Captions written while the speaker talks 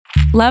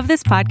Love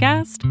this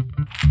podcast?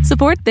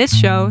 Support this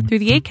show through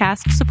the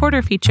Acast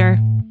supporter feature.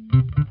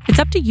 It's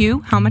up to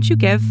you how much you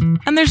give,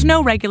 and there's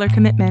no regular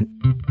commitment.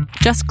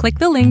 Just click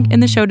the link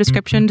in the show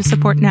description to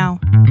support now.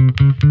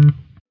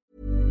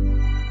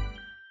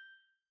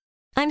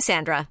 I'm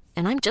Sandra,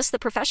 and I'm just the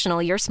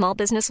professional your small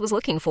business was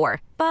looking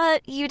for.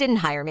 But you didn't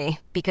hire me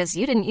because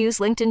you didn't use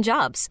LinkedIn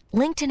Jobs.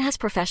 LinkedIn has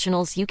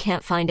professionals you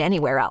can't find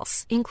anywhere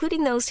else,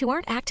 including those who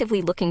aren't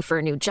actively looking for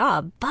a new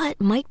job, but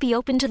might be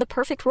open to the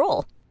perfect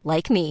role,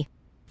 like me.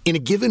 In a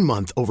given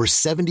month, over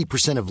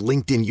 70% of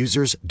LinkedIn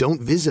users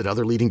don't visit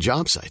other leading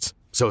job sites.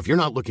 So if you're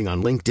not looking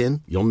on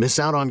LinkedIn, you'll miss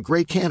out on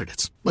great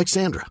candidates like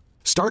Sandra.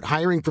 Start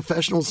hiring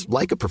professionals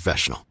like a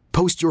professional.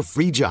 Post your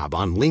free job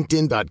on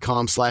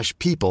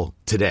linkedin.com/people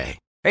today.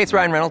 Hey, it's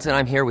Ryan Reynolds, and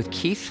I'm here with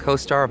Keith,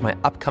 co-star of my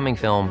upcoming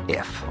film,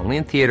 If, only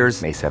in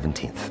theaters May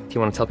 17th. Do you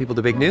want to tell people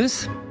the big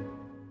news?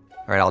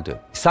 All right, I'll do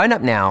it. Sign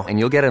up now and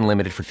you'll get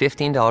unlimited for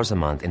 $15 a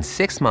month and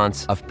 6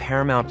 months of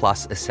Paramount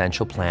Plus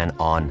Essential Plan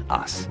on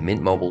us.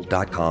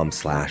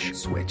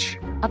 MintMobile.com/switch.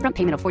 Upfront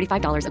payment of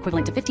 $45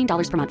 equivalent to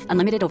 $15 per month.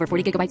 Unlimited over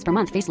 40 gigabytes per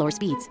month. Face lower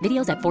speeds.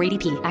 Videos at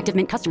 480p. Active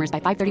Mint customers by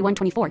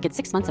 531.24 get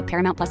 6 months of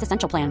Paramount Plus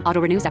Essential Plan. Auto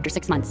renews after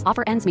 6 months.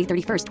 Offer ends May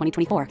 31st,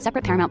 2024.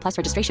 Separate Paramount Plus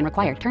registration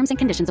required. Terms and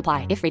conditions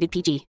apply if rated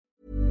PG.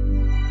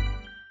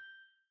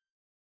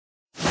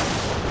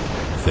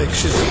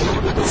 Fiction,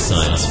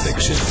 science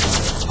fiction,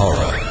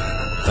 horror,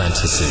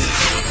 fantasy,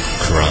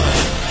 crime,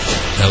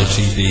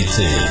 LGBT,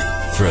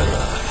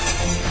 thriller.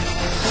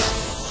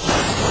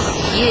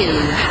 You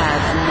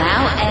have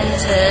now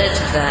entered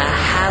the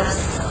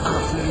House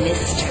of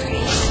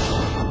Mystery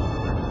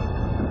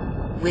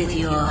with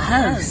your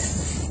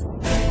hosts,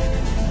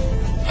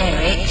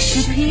 Eric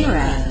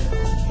Shapiro,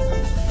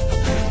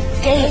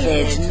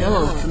 David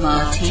North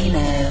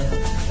Martino,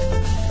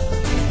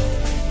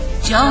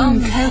 John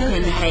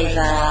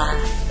Copenhaver,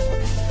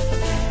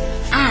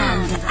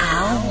 and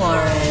Al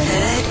Warren.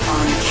 Heard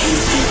on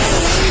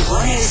KCAA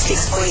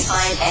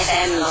 106.5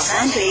 FM Los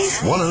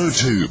Angeles,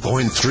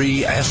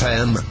 102.3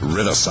 FM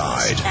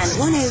Riverside, and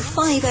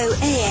 105.0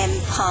 AM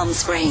Palm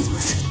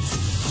Springs.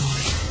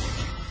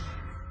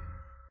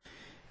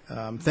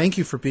 Thank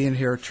you for being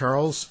here,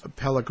 Charles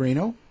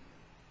Pellegrino.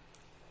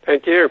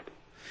 Thank you.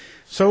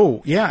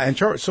 So, yeah, and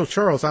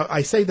Charles,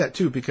 I say that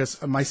too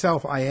because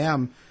myself, I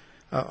am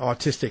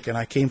autistic, and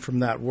I came from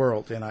that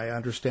world, and I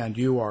understand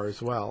you are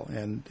as well,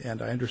 and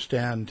I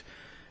understand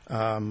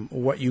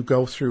what you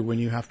go through when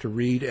you have to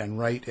read and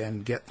write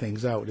and get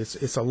things out.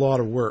 It's a lot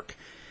of work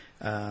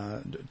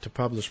to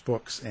publish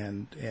books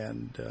and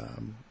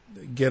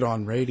get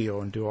on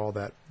radio and do all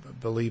that.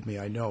 Believe me,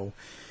 I know.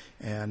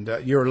 And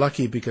you're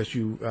lucky because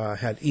you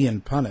had Ian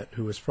Punnett,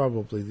 who is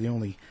probably the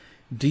only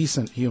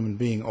decent human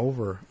being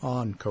over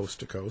on Coast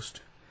to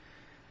Coast.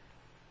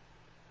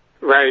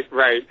 Right.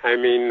 I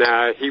mean,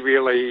 he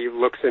really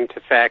looks into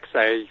facts.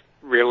 I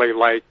really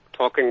like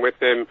talking with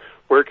him,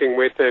 working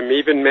with him,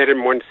 even met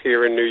him once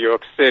here in New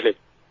York City.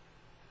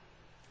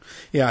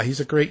 Yeah, he's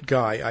a great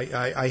guy.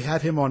 I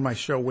had him on my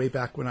show way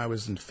back when I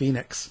was in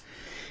Phoenix,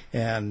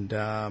 and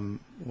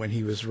when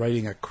he was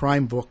writing a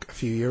crime book a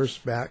few years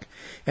back,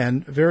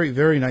 and very,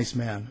 very nice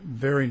man.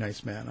 Very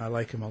nice man. I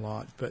like him a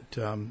lot. But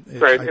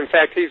right. In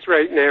fact, he's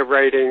right now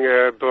writing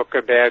a book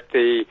about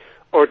the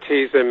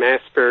autism,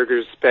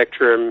 Asperger's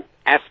spectrum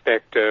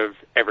aspect of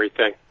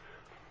everything.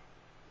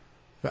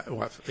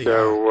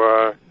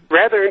 So,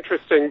 rather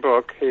interesting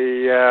book.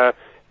 He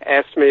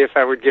asked me if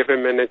I would give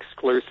him an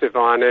exclusive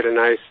on it, and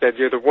I said,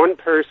 you're the one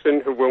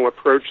person who will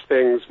approach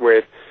things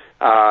with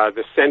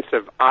the sense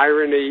of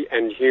irony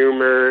and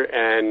humor,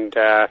 and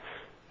I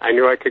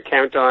knew I could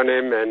count on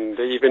him, and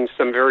even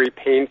some very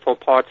painful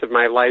parts of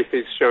my life,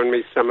 he's shown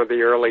me some of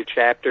the early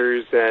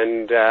chapters,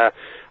 and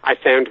I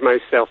found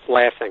myself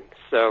laughing.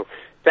 So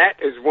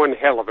that is one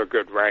hell of a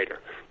good writer.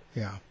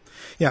 Yeah,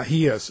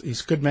 he is.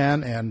 He's a good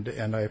man,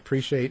 and I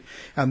appreciate,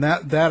 and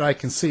that I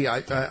can see.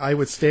 I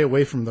would stay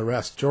away from the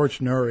rest. George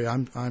Noory,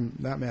 I'm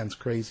that man's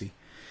crazy.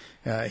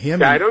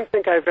 I don't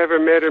think I've ever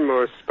met him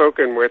or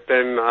spoken with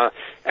him.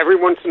 Every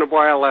once in a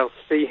while, I'll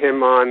see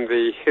him on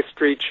the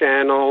History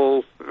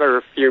Channel for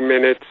a few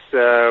minutes,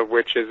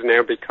 which has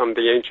now become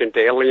the Ancient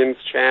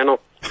Aliens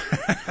Channel,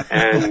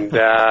 and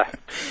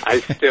I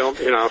still,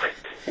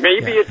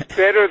 maybe it's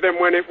better than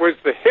when it was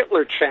the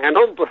Hitler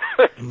Channel, but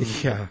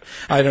yeah,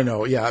 I don't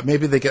know. Yeah,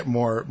 maybe they get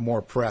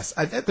more press.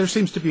 There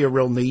seems to be a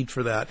real need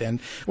for that, and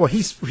well,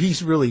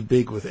 he's really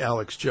big with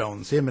Alex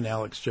Jones. Him and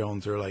Alex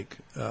Jones are like,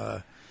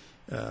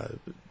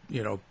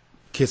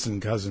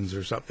 kissing cousins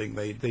or something.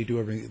 They do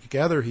everything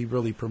together. He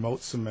really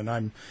promotes them, and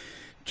I'm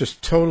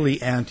just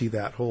totally anti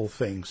that whole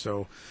thing.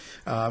 So,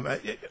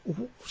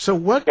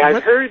 what? Yeah,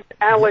 I've heard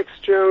Alex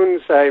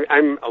Jones.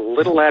 I'm a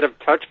little out of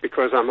touch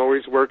because I'm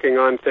always working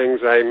on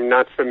things. I'm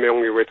not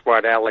familiar with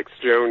what Alex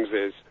Jones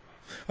is.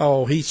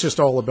 Oh, he's just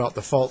all about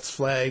the false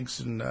flags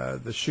and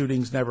the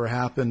shootings never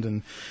happened,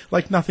 and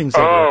like nothing's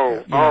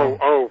ever.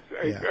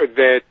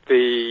 That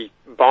the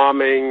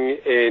bombing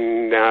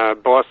in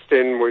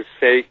Boston was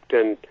faked,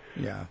 and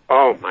yeah.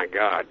 Oh my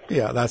God.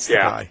 Yeah, that's the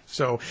guy.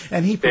 So,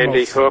 and he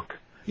Sandy Hook.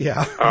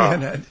 Yeah,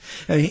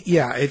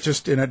 yeah, it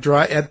just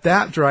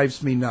that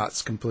drives me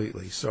nuts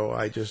completely. So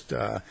I just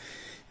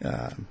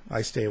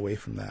I stay away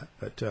from that.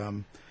 But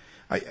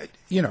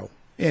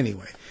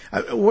anyway.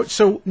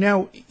 So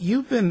now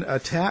you've been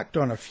attacked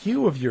on a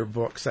few of your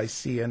books, I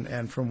see,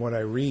 and from what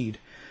I read.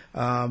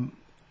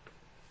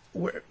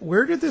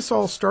 Where did this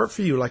all start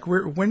for you? Like,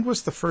 when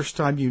was the first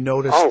time you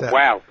noticed that? Oh,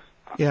 wow.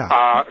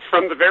 Yeah.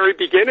 From the very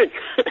beginning.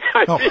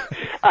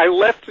 I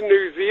left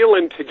New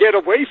Zealand to get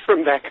away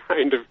from that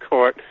kind of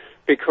court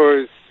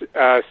because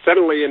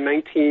suddenly in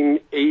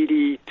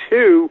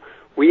 1982,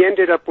 we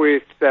ended up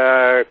with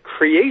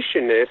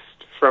creationists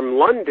from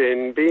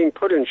London being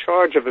put in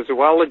charge of a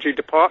zoology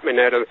department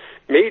at a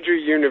major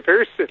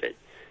university.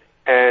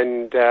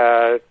 And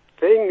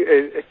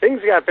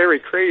things got very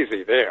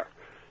crazy there.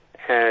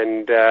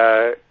 And,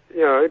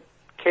 it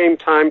came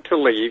time to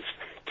leave,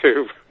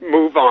 to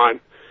move on.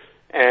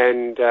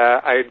 And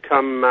I had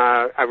come,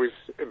 I was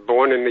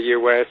born in the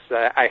U.S.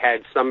 I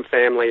had some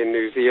family in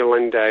New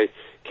Zealand. I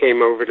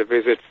came over to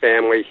visit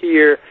family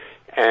here.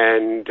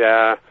 And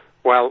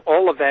while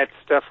all of that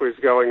stuff was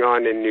going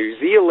on in New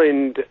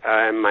Zealand,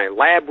 my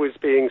lab was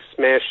being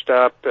smashed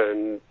up,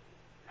 and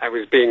I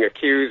was being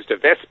accused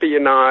of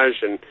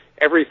espionage and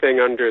everything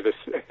under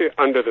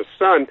the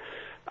sun.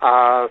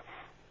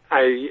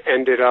 I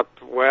ended up,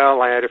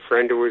 I had a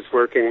friend who was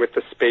working with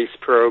the space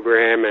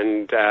program,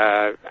 and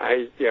a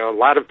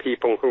lot of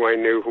people who I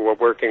knew who were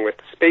working with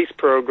the space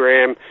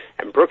program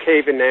and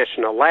Brookhaven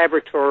National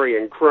Laboratory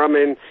and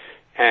Grumman.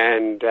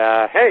 And,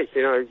 hey,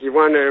 you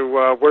want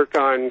to work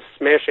on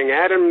smashing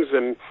atoms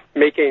and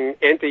making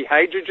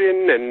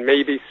anti-hydrogen and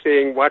maybe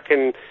seeing what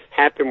can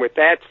happen with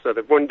that so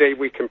that one day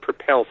we can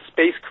propel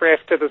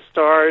spacecraft to the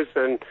stars.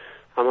 And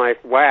I'm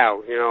like,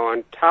 wow,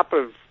 on top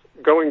of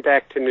going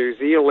back to New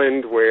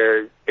Zealand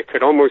where it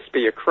could almost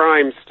be a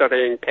crime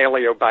studying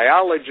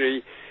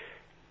paleobiology,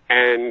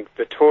 and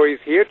the toys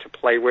here to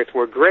play with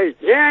were great.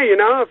 Yeah,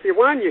 if you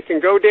want, you can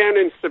go down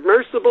in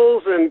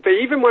submersibles, and they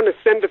even want to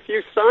send a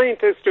few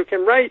scientists who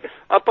can write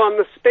up on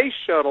the space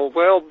shuttle.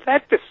 Well,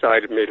 that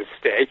decided me to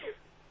stay.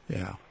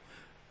 Yeah.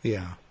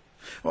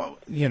 Well,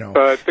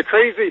 But the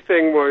crazy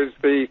thing was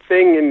the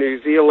thing in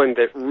New Zealand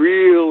that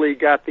really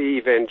got the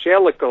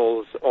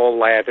evangelicals all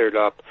lathered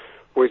up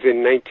was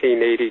in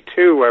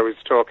 1982. I was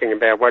talking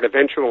about what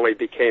eventually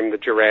became the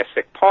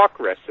Jurassic Park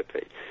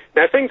recipe.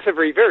 Now, things have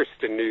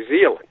reversed in New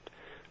Zealand.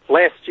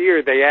 Last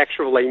year, they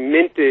actually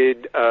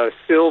minted a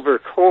silver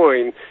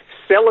coin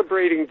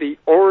celebrating the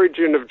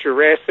origin of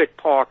Jurassic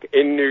Park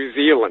in New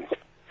Zealand.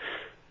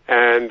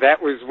 And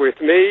that was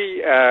with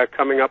me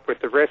coming up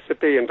with the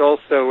recipe, and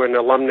also an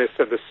alumnus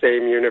of the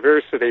same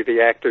university,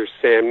 the actor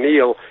Sam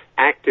Neill,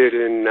 acted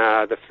in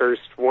the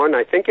first one,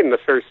 I think in the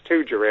first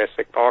two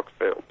Jurassic Park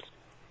films.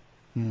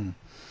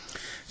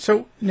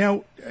 So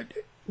now,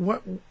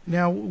 what?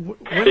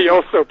 He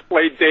also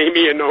played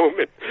Damien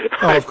Omen.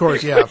 Oh, of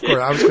course, yeah, of course.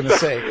 I was going to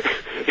say.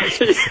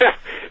 Yeah,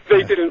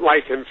 they didn't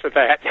like him for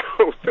that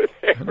over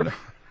there.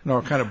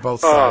 No, kind of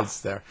both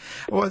sides there.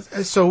 Well,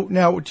 so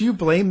now, do you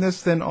blame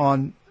this then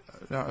on?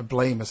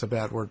 Blame is a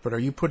bad word, but are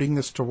you putting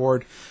this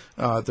toward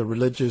the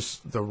religious,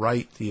 the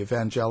right, the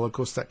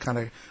evangelicals that kind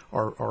of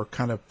are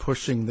kind of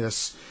pushing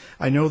this?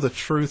 I know the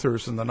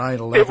truthers and the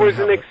 9/11. It was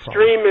an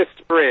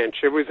extremist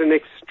branch. It was an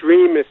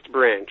extremist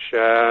branch.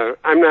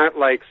 I'm not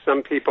like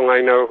some people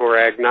I know who are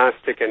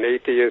agnostic and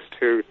atheist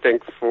who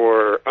think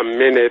for a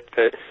minute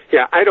that,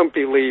 I don't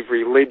believe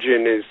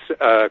religion is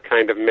a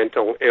kind of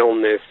mental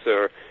illness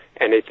or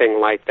anything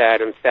like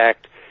that. In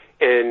fact,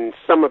 in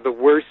some of the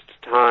worst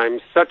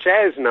times, such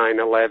as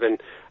 9/11,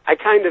 I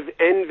kind of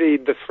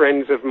envied the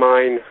friends of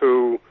mine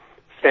who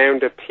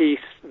found a peace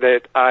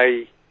that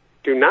I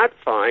do not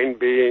find,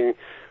 being,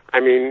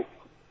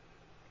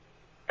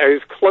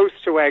 as close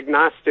to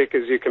agnostic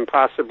as you can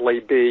possibly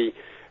be,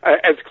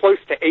 as close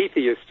to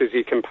atheist as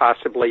you can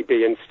possibly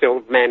be, and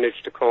still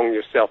manage to call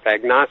yourself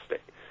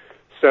agnostic.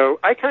 So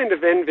I kind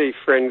of envy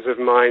friends of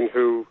mine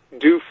who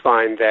do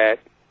find that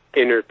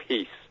inner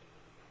peace.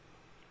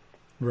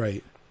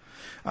 Right.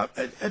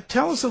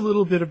 Tell us a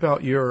little bit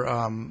about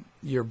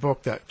your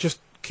book that just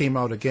came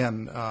out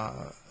again.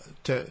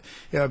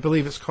 I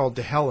believe it's called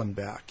To Hell and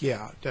Back.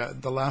 Yeah,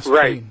 the last.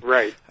 Right,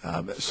 right.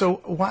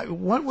 So,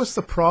 what was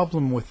the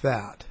problem with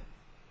that?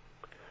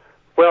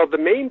 Well, the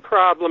main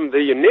problem,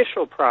 the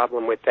initial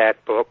problem with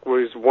that book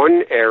was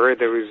one error.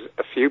 There was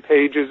a few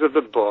pages of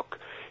the book.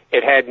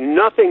 It had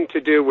nothing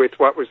to do with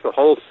what was the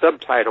whole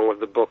subtitle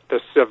of the book,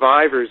 The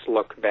Survivors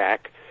Look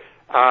Back.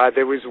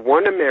 There was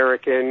one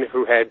American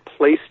who had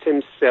placed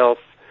himself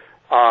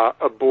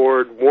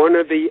aboard one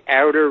of the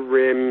Outer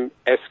Rim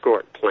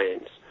escort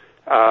planes,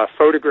 a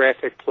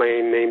photographic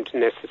plane named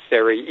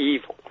Necessary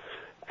Evil.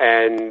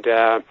 And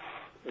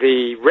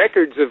the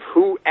records of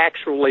who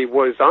actually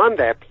was on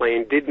that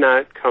plane did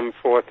not come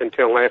forth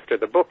until after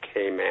the book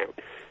came out.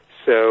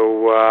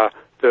 So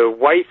the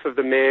wife of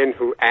the man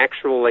who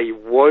actually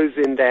was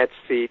in that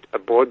seat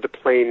aboard the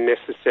plane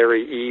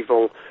Necessary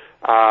Evil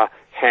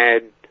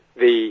had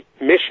the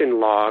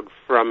mission log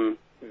from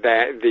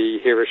the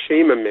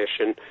Hiroshima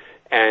mission,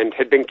 and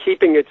had been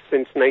keeping it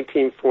since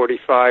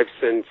 1945,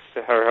 since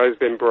her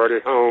husband brought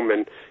it home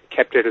and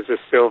kept it as a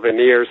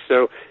souvenir.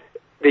 So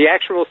the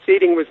actual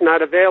seating was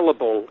not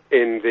available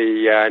in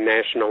the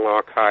National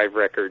Archive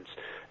records.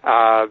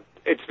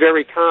 It's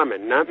very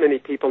common. Not many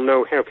people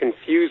know how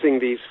confusing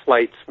these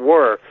flights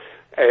were.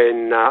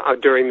 And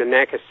during the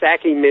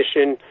Nagasaki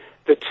mission,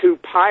 the two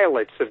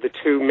pilots of the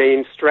two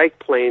main strike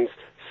planes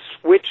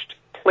switched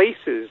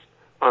places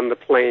on the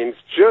planes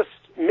just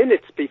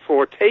minutes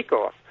before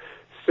takeoff,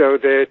 so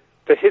that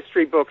the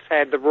history books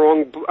had the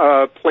wrong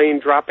plane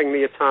dropping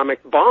the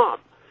atomic bomb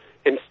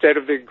instead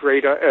of the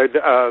great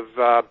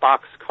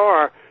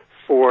Bockscar.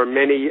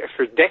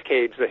 For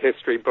decades, the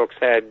history books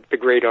had the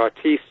great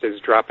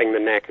artistas dropping the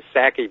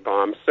Nagasaki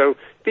bomb. So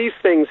these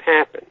things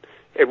happen.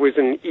 It was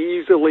an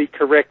easily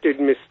corrected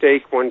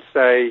mistake once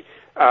I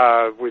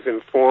was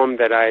informed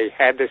that I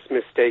had this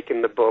mistake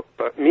in the book.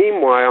 But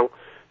meanwhile,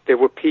 there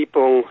were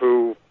people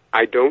who,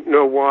 I don't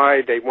know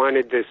why, they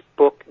wanted this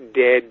book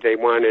dead. They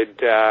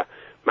wanted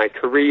my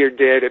career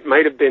dead. It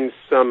might have been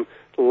some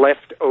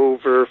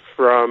leftover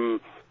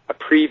from a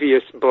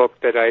previous book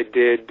that I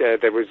did.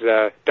 There was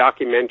a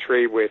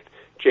documentary with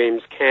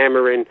James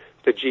Cameron,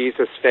 The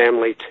Jesus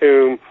Family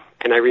Tomb,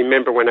 and I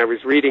remember when I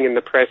was reading in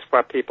the press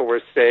what people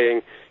were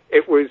saying,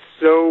 it was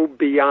so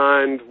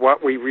beyond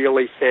what we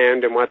really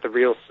found and what the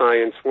real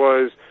science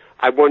was.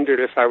 I wondered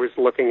if I was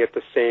looking at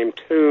the same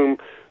tomb,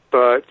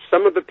 but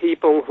some of the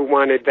people who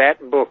wanted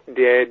that book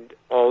dead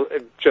all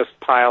just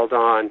piled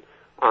on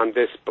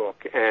this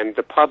book, and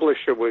the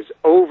publisher was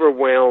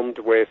overwhelmed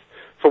with,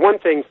 for one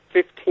thing,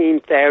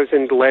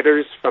 15,000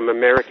 letters from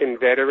American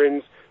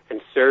veterans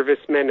and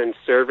servicemen and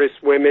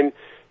servicewomen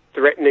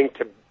threatening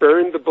to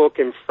burn the book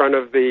in front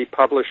of the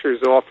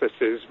publisher's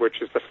offices,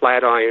 which is the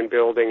Flatiron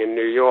Building in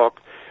New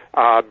York,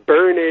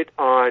 burn it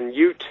on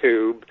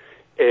YouTube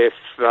if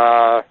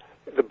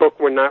the book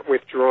were not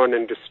withdrawn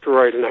and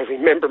destroyed. And I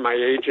remember my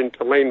agent,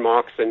 Elaine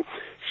Marks, and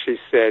she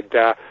said,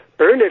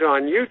 burn it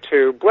on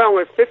YouTube. Well,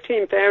 if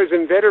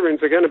 15,000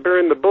 veterans are going to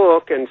burn the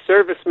book and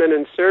servicemen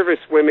and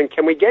servicewomen,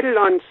 can we get it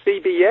on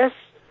CBS?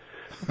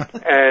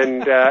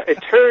 And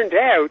it turned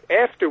out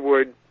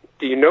afterward,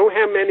 do you know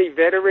how many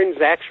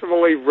veterans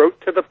actually wrote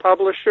to the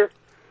publisher?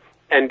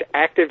 And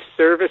active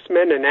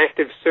servicemen and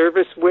active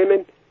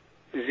servicewomen?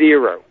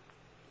 0.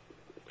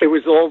 It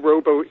was all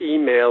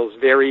robo-emails,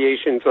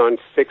 variations on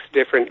 6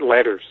 different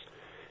letters.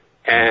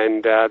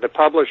 And the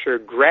publisher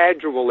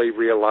gradually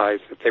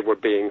realized that they were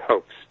being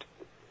hoaxed.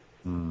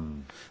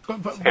 And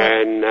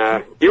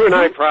you and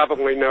I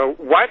probably know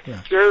what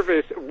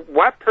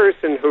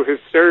person who has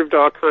served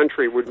our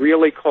country would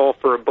really call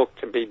for a book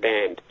to be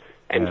banned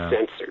and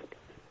censored.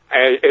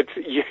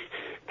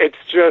 It's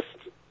just,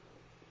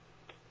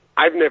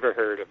 I've never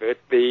heard of it.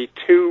 The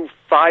 2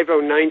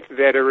 509th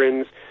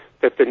veterans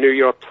that the New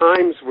York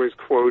Times was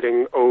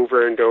quoting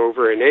over and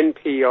over, and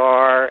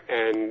NPR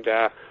and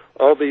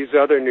all these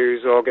other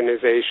news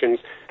organizations,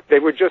 they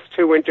were just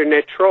 2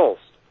 internet trolls.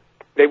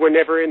 They were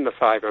never in the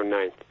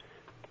 509th.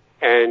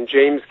 And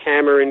James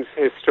Cameron's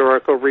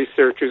historical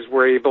researchers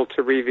were able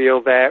to reveal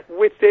that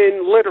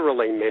within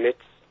literally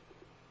minutes.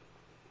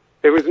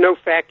 There was no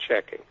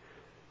fact-checking.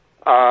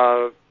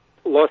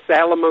 Los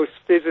Alamos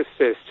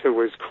physicist who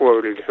was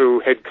quoted,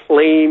 who had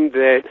claimed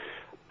that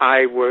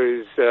I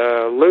was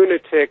a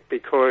lunatic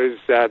because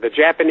the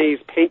Japanese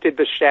painted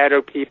the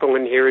shadow people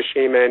in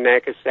Hiroshima and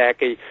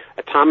Nagasaki.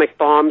 Atomic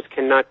bombs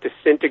cannot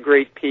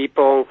disintegrate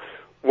people.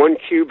 1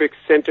 cubic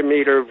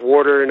centimeter of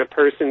water in a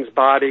person's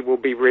body will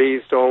be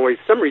raised always,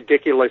 some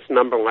ridiculous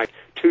number like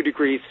 2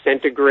 degrees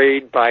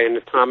centigrade by an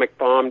atomic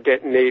bomb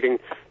detonating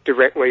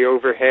directly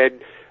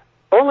overhead.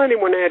 All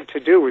anyone had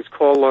to do was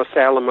call Los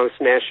Alamos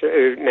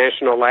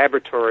National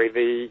Laboratory.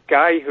 The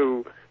guy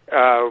who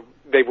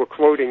they were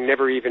quoting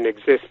never even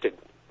existed.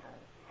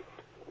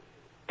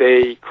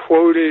 They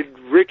quoted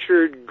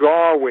Richard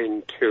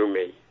Garwin to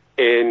me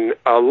in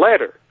a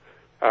letter.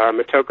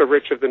 Matoka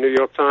Rich of the New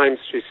York Times,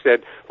 she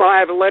said, well, I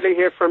have a letter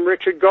here from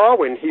Richard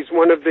Garwin. He's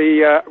one of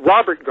the,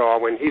 Robert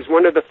Garwin. He's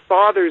one of the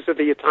fathers of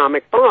the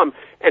atomic bomb.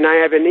 And I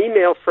have an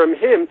email from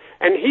him,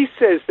 and he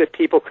says that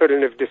people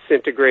couldn't have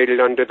disintegrated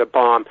under the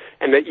bomb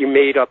and that you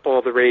made up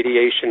all the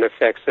radiation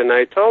effects. And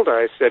I told her,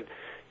 I said,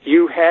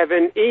 you have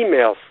an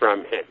email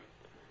from him?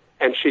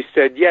 And she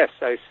said, yes.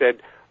 I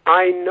said,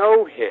 I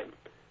know him.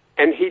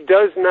 And he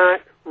does not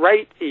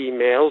write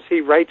emails.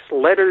 He writes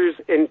letters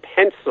in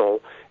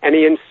pencil, and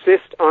he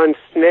insists on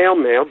snail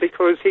mail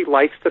because he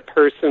likes the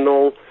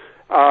personal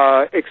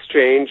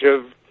exchange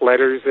of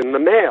letters in the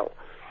mail.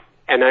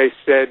 And I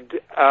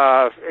said,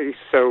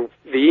 so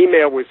the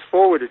email was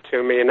forwarded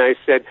to me, and I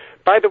said,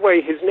 by the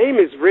way, his name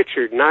is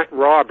Richard, not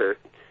Robert.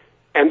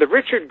 And the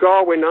Richard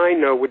Garwin I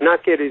know would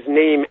not get his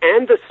name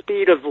and the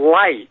speed of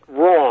light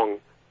wrong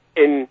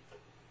in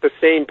the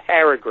same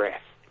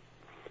paragraph.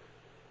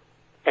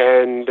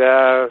 And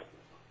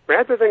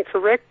rather than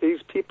correct,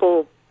 these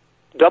people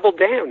doubled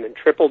down and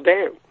tripled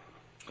down.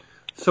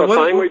 So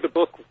finally, the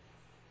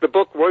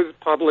book was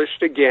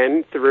published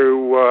again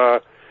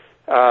through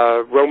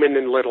Rowman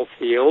and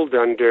Littlefield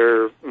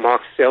under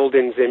Mark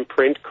Selden's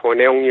imprint,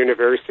 Cornell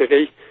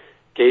University,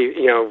 gave,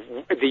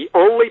 the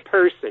only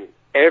person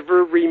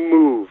ever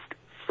removed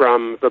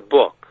from the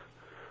book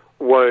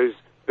was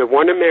the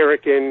one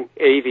American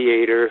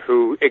aviator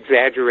who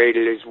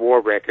exaggerated his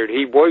war record.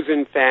 He was,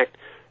 in fact,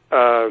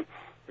 a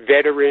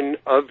veteran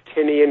of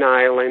Tinian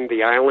Island,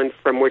 the island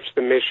from which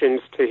the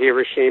missions to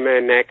Hiroshima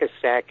and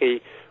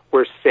Nagasaki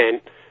were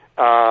sent.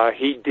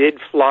 He did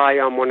fly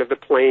on one of the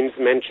planes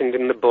mentioned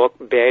in the book,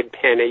 Bad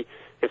Penny.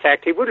 In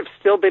fact, he would have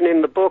still been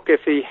in the book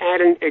if he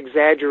hadn't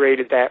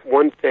exaggerated that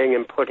one thing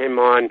and put him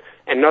on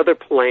another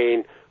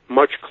plane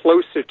much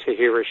closer to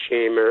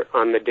Hiroshima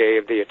on the day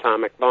of the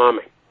atomic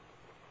bombing.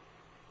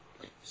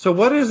 So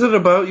what is it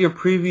about your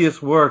previous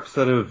works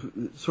that have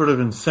sort of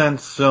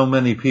incensed so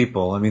many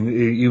people? I mean,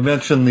 you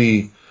mentioned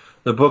the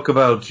book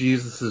about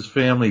Jesus'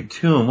 family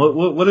tomb.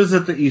 What is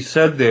it that you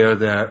said there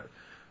that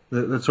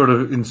sort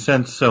of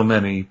incensed so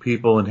many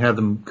people and had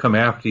them come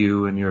after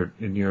you in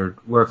your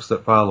works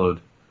that followed?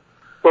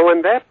 Well,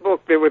 in that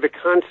book, there were the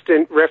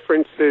constant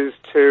references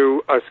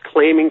to us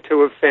claiming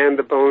to have found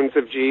the bones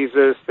of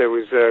Jesus. There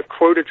was a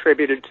quote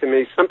attributed to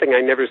me, something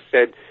I never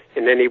said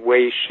in any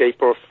way,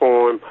 shape, or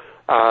form.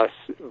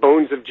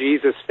 Bones of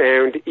Jesus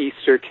found,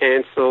 Easter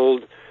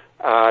canceled.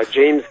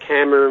 James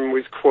Cameron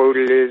was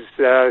quoted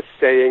as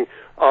saying,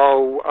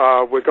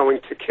 we're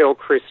going to kill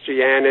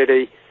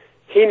Christianity.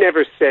 He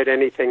never said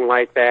anything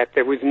like that.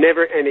 There was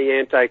never any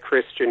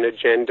anti-Christian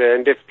agenda.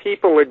 And if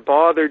people had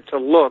bothered to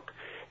look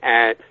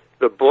at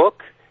the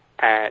book,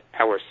 at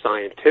our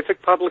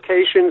scientific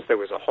publications, there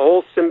was a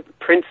whole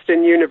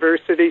Princeton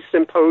University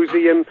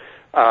symposium,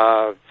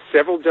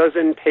 several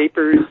dozen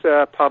papers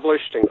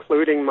published,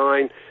 including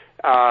mine.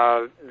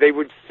 They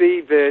would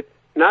see that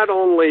not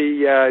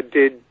only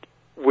did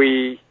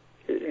we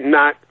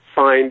not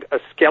find a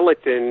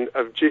skeleton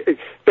of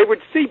they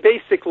would see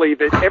basically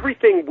that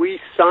everything we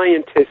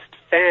scientists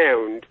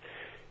found,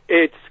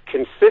 it's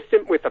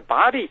consistent with a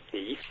body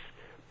thief,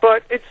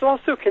 but it's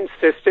also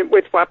consistent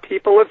with what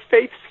people of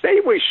faith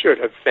say we should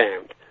have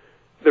found.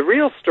 The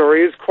real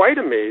story is quite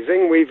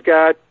amazing. We've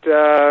got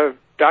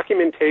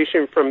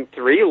documentation from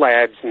 3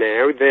 labs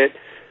now that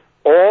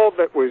all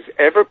that was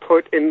ever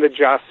put in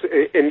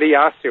the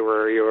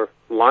ossuary or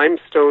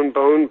limestone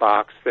bone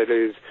box that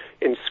is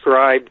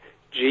inscribed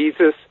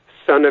Jesus,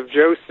 son of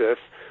Joseph,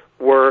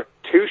 were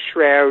 2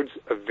 shrouds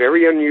of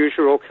very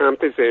unusual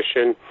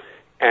composition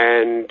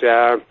and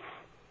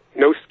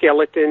no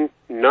skeleton.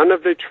 None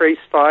of the trace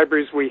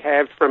fibers we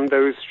have from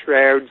those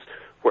shrouds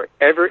were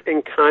ever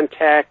in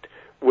contact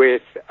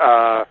with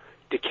a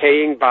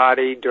decaying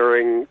body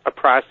during a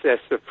process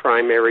of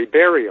primary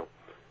burial,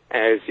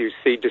 as you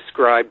see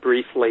described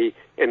briefly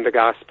in the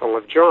Gospel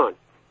of John.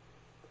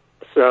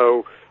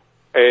 So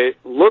it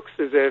looks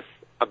as if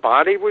a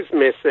body was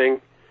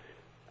missing,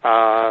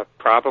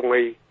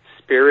 probably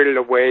spirited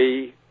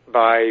away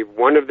by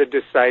one of the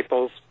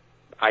disciples.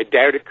 I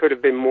doubt it could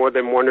have been more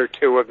than 1 or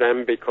 2 of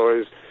them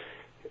because,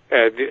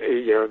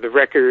 the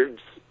records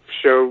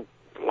show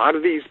a lot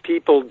of these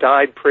people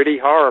died pretty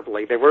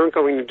horribly. They weren't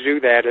going to do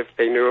that if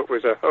they knew it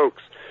was a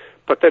hoax.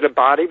 But that a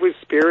body was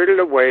spirited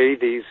away,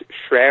 these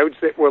shrouds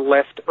that were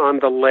left on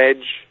the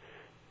ledge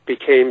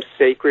became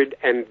sacred,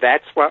 and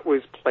that's what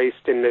was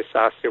placed in this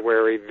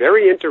ossuary.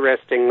 Very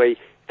interestingly,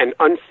 an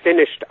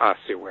unfinished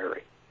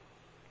ossuary.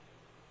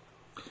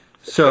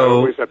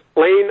 So it was a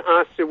plain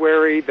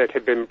ossuary that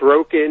had been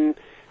broken,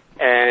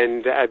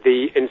 and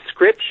the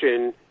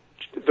inscription,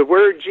 the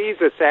word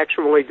Jesus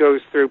actually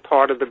goes through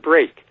part of the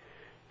break.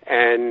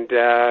 And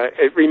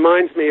it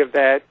reminds me of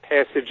that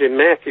passage in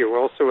Matthew,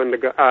 also in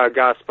the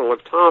Gospel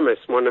of Thomas,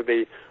 one of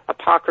the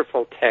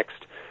apocryphal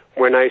texts.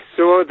 When I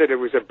saw that it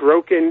was a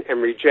broken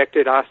and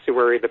rejected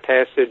ossuary, the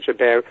passage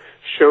about,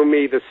 show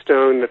me the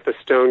stone that the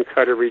stone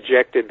cutter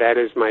rejected, that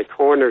is my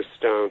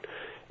cornerstone.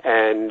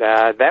 And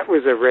that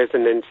was a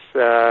resonance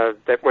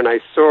that when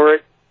I saw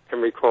it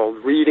and recalled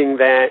reading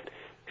that,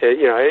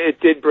 it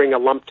did bring a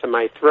lump to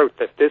my throat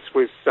that this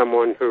was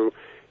someone who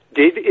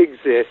did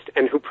exist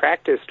and who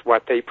practiced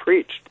what they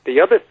preached.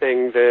 The other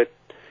thing that,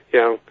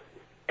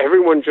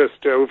 everyone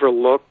just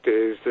overlooked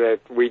is that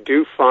we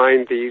do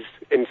find these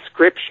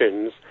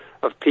inscriptions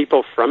of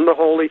people from the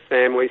Holy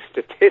Family.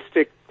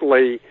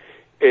 Statistically,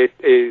 it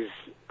is,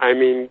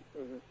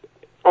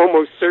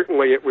 almost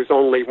certainly it was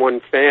only one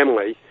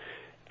family,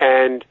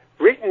 and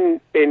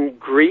written in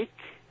Greek,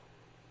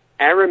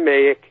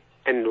 Aramaic,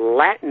 and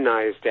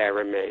Latinized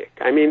Aramaic.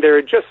 There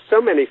are just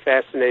so many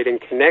fascinating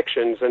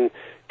connections, and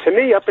to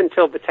me, up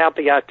until the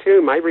Talpiot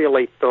tomb, I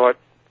really thought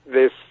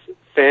this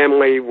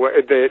family,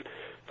 that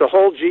the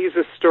whole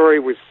Jesus story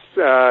was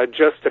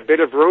just a bit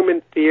of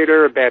Roman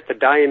theater about the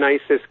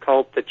Dionysus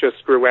cult that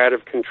just grew out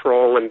of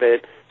control, and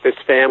that this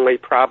family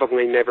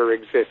probably never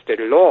existed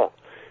at all.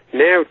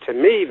 Now, to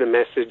me, the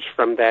message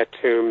from that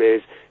tomb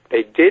is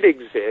they did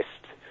exist.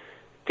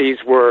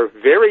 These were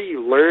very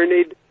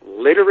learned,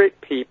 literate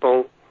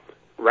people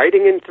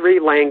writing in 3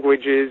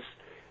 languages,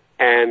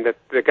 and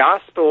the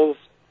Gospels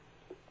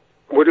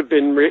would have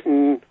been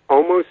written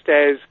almost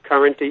as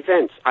current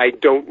events. I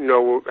don't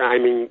know. I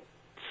mean,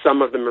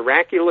 some of the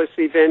miraculous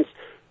events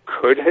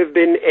could have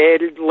been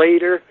added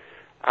later.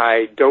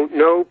 I don't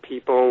know.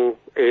 People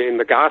in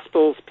the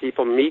Gospels,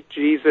 people meet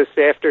Jesus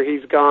after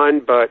he's gone,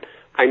 but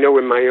I know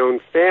in my own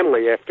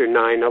family after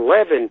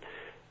 9/11,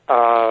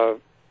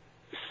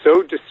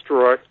 so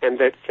distraught, and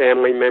that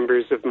family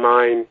members of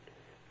mine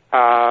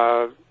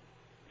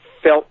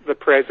felt the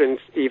presence,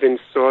 even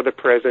saw the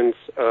presence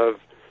of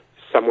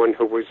someone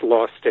who was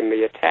lost in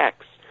the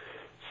attacks.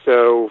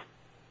 So,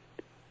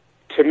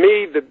 to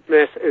me,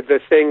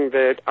 the thing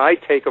that I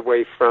take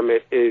away from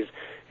it is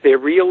there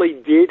really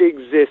did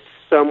exist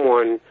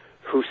someone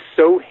who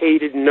so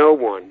hated no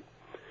one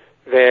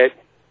that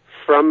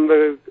from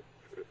a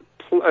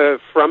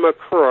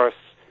cross,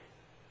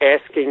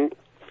 asking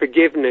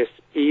forgiveness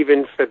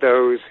even for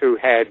those who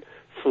had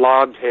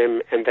flogged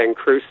him and then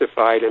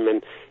crucified him.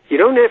 And you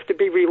don't have to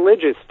be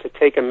religious to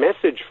take a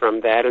message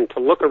from that and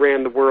to look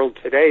around the world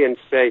today and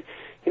say,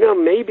 you know,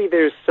 maybe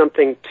there's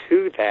something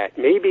to that.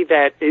 Maybe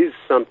that is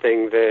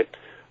something that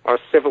our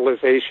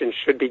civilization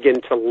should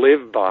begin to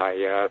live by.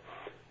 A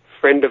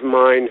friend of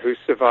mine who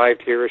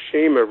survived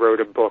Hiroshima wrote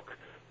a book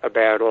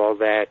about all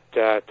that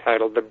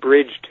titled The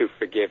Bridge to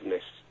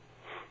Forgiveness.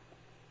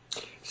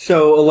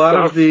 So a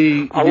lot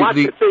to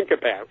think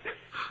about.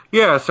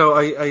 Yeah, so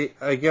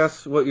I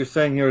guess what you're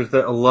saying here is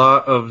that a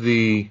lot of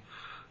the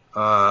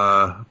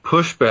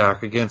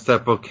pushback against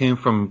that book came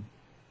from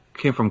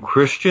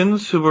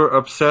Christians who were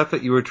upset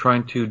that you were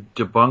trying to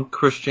debunk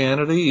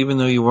Christianity, even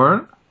though you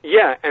weren't?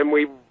 Yeah, and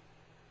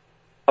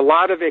a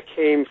lot of it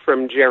came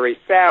from Jerry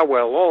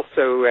Falwell,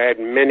 also had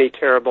many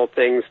terrible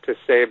things to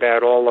say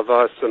about all of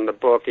us in the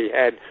book. He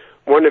had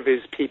one of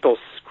his people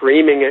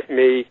screaming at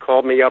me,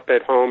 called me up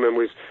at home and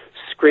was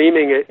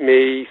screaming at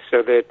me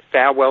so that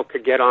Falwell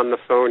could get on the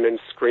phone and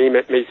scream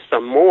at me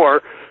some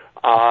more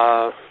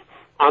on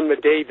the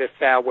day that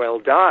Falwell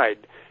died.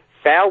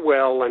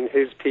 Falwell and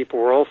his people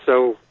were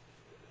also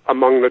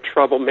among the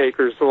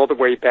troublemakers all the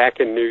way back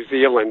in New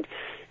Zealand.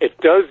 It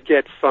does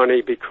get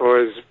funny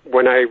because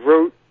when I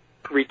wrote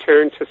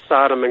Return to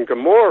Sodom and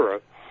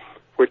Gomorrah,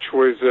 which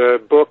was a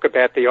book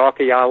about the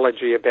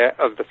archaeology of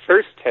the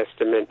First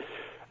Testament,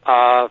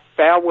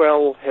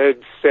 Falwell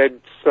had said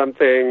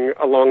something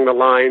along the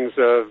lines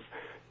of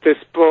this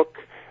book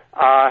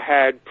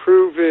had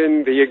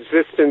proven the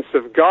existence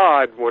of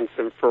God once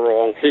and for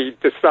all. He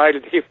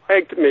decided he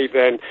liked me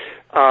then.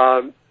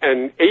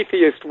 An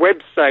atheist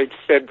website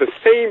said the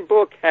same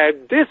book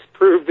had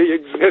disproved the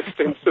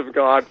existence of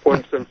God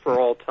once and for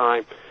all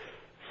time.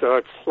 So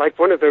it's like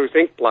one of those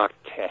ink blot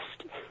tests.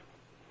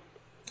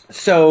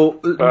 So,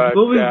 but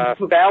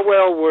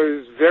Falwell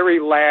was very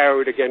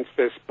loud against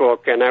this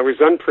book, and I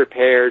was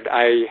unprepared.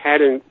 I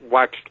hadn't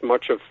watched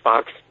much of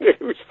Fox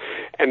News,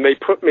 and they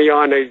put me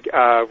on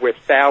with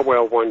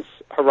Falwell once.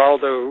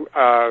 Geraldo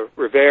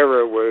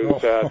Rivera was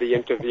the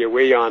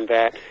interviewee on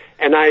that,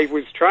 and I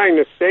was trying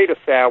to say to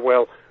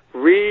Falwell,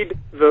 read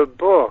the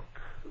book.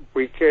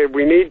 We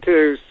need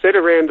to sit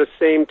around the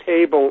same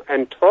table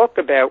and talk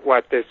about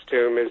what this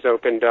tomb has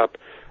opened up.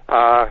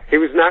 He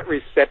was not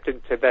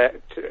receptive to that.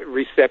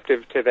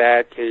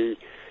 He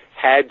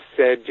had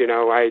said, you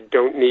know, I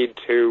don't need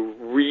to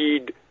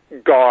read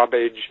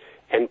garbage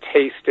and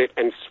taste it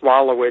and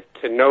swallow it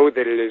to know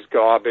that it is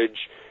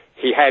garbage.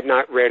 He had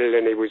not read it,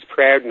 and he was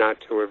proud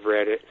not to have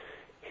read it.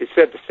 He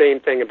said the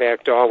same thing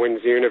about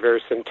Darwin's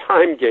Universe and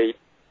Timegate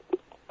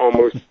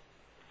almost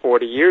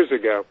 40 years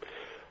ago.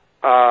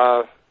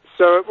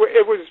 So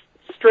it was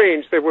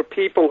strange. There were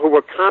people who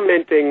were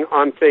commenting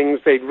on things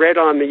they'd read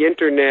on the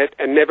internet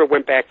and never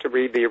went back to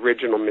read the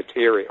original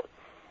material.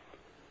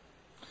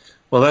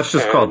 Well, that's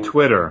just called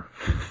Twitter.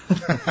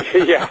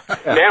 Yeah,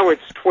 now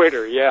it's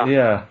Twitter, yeah.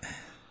 Yeah.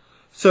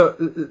 So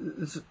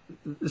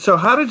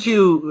how did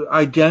you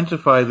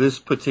identify this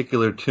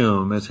particular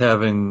tomb as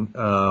having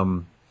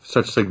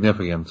such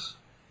significance?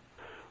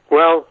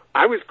 Well,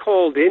 I was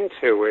called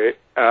into it.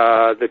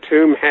 The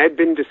tomb had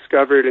been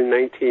discovered in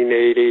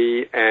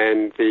 1980,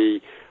 and the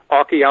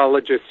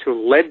archaeologists who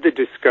led the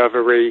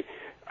discovery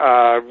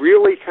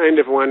really kind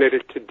of wanted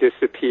it to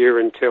disappear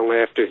until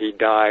after he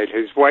died.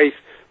 His wife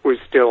was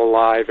still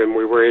alive, and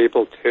we were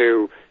able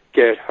to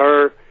get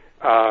her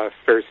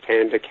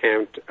first-hand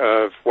account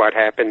of what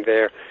happened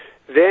there.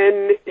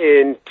 Then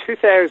in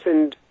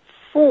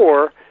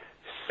 2004,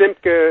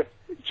 Simca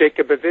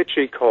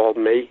Jacobovici called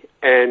me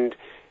and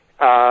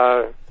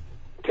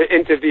to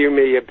interview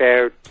me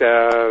about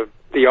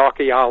the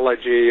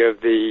archaeology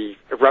of the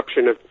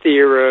eruption of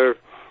Thera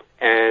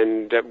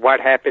and what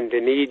happened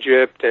in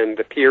Egypt and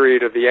the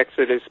period of the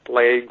Exodus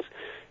plagues.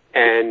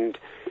 And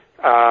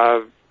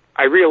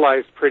I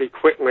realized pretty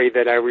quickly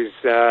that I was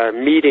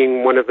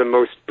meeting one of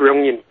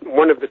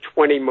the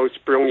 20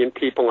 most brilliant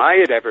people I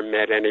had ever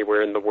met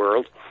anywhere in the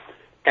world.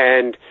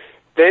 And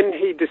then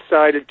he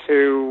decided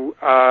to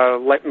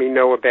let me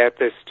know about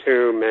this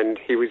tomb, and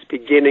he was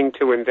beginning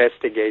to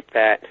investigate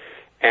that.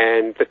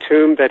 And the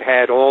tomb that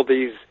had all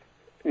these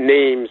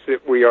names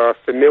that we are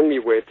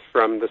familiar with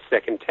from the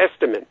Second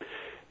Testament.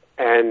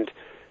 And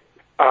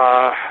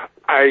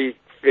I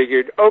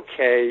figured,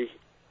 okay,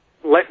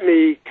 let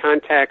me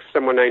contact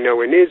someone I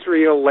know in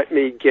Israel. Let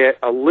me get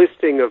a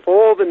listing of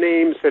all the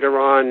names that are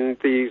on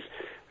these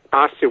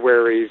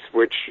ossuaries,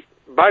 which,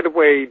 by the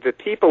way, the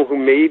people who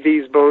made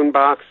these bone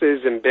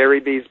boxes and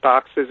buried these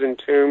boxes in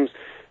tombs,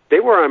 they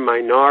were a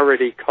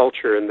minority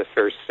culture in the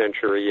 1st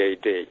century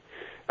AD.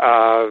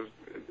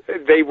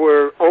 They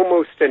were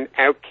almost an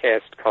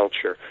outcast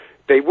culture.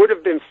 They would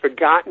have been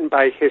forgotten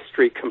by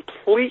history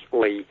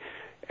completely,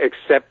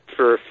 except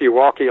for a few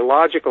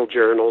archaeological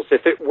journals,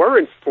 if it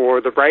weren't for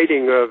the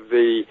writing of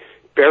the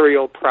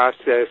burial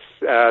process,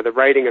 the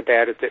writing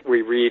about it that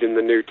we read in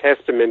the New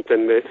Testament,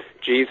 and that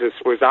Jesus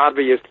was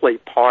obviously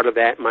part of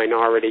that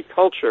minority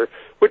culture,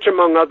 which,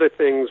 among other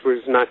things,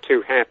 was not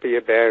too happy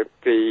about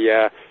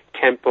the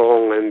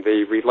temple and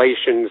the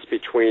relations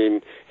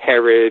between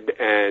Herod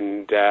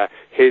and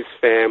his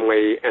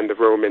family and the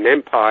Roman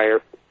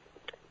Empire.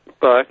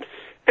 But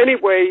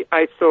anyway,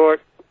 I thought,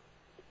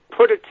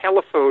 put a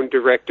telephone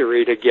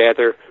directory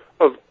together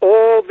of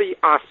all the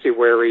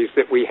ossuaries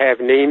that we have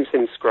names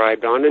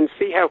inscribed on and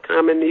see how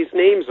common these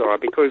names are,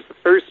 because the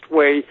first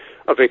way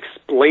of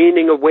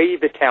explaining away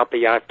the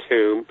Talpiot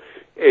tomb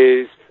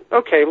is,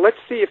 okay, let's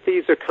see if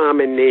these are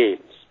common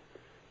names.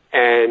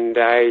 And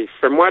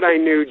from what I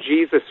knew,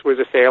 Jesus was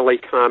a fairly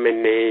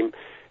common name,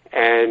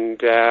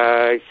 and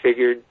I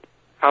figured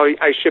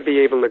I should be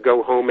able to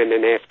go home in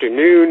an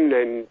afternoon,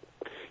 and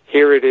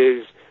here it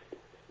is,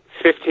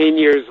 15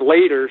 years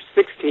later,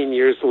 16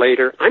 years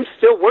later, I'm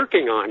still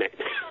working on it.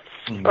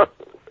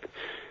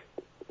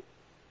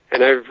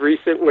 And I've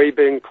recently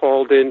been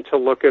called in to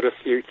look at a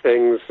few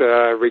things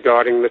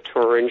regarding the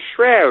Turin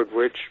Shroud,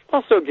 which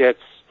also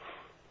gets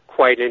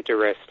quite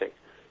interesting.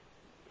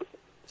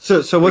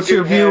 So what's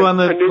your view on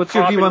the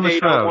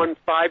shroud? On one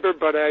fiber,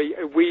 but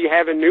we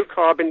have a new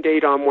carbon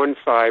date on one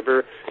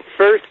fiber.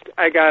 First,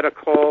 I got a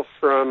call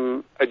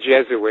from a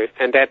Jesuit,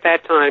 and at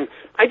that time,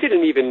 I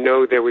didn't even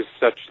know there was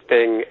such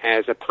thing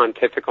as a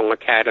Pontifical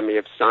Academy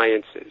of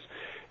Sciences.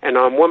 And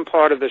on one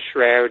part of the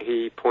shroud,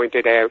 he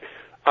pointed out,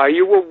 are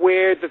you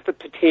aware that the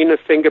patina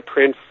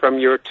fingerprint from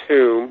your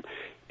tomb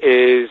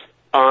is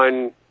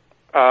on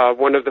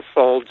one of the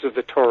folds of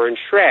the Turin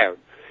Shroud?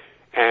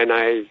 And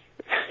I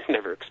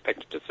never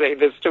expected to say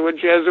this to a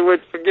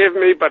Jesuit, forgive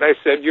me, but I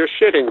said, you're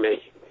shitting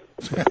me.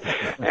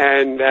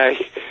 And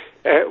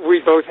we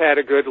both had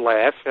a good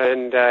laugh,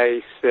 and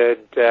I said,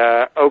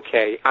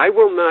 okay, I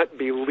will not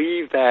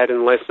believe that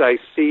unless I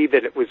see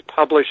that it was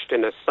published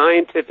in a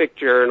scientific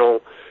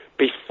journal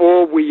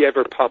before we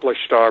ever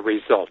published our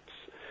results.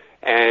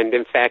 And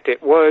in fact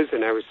it was,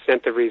 and I was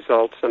sent the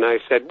results, and I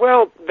said,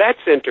 well,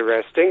 that's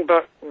interesting,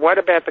 but what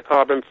about the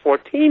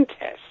carbon-14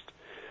 test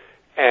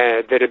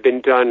that had been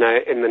done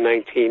in the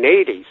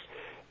 1980s?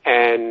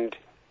 And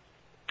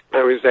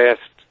I was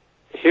asked,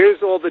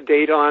 here's all the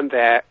data on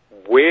that,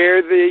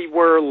 where they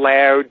were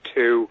allowed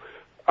to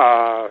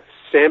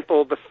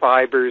sample the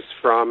fibers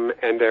from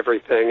and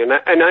everything. And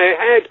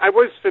I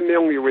was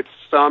familiar with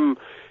some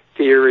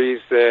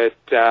theories that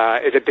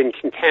it had been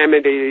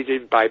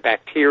contaminated by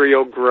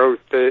bacterial growth,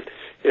 that,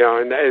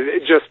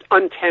 and just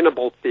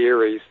untenable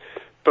theories.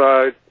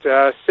 But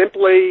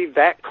simply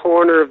that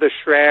corner of the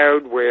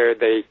shroud where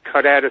they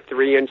cut out a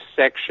 3-inch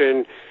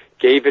section,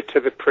 gave it to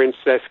the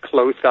Princess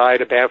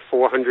Clothide about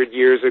 400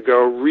 years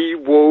ago,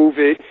 rewove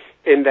it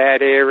in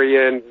that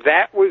area, and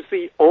that was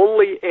the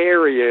only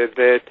area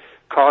that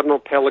Cardinal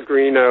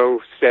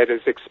Pellegrino said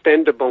is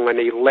expendable, and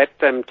he let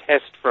them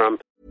test from.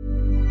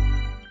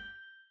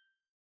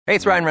 Hey,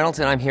 it's Ryan Reynolds,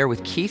 and I'm here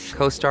with Keith,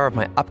 co-star of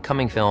my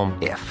upcoming film,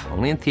 If,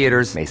 only in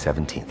theaters May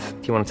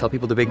 17th. Do you want to tell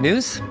people the big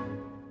news?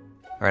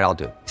 All right, I'll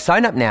do it.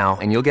 Sign up now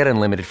and you'll get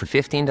unlimited for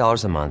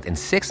 $15 a month and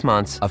 6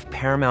 months of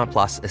Paramount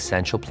Plus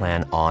Essential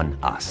Plan on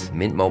us.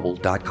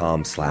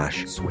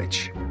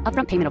 MintMobile.com/switch.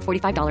 Upfront payment of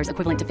 $45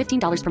 equivalent to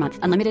 $15 per month.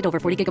 Unlimited over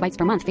 40 gigabytes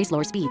per month. Face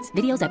lower speeds.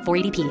 Videos at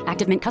 480p.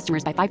 Active Mint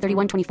customers by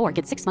 531.24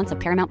 get 6 months of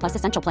Paramount Plus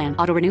Essential Plan.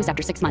 Auto renews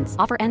after 6 months.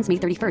 Offer ends May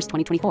 31st,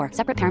 2024.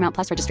 Separate Paramount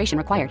Plus registration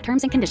required.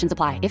 Terms and conditions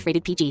apply if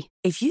rated PG.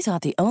 If you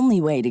thought the only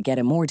way to get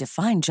a more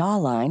defined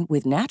jawline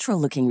with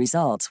natural-looking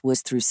results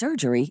was through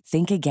surgery,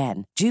 think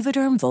again.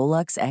 Juvederm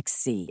Volux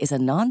XC is a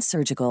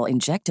non-surgical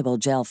injectable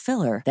gel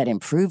filler that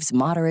improves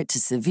moderate to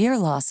severe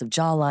loss of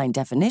jawline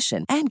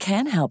definition and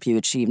can help you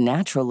achieve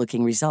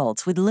natural-looking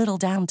results with little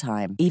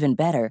downtime. Even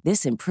better,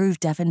 this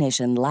improved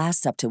definition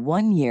lasts up to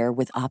 1 year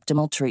with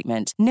optimal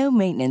treatment. No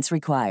maintenance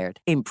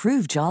required.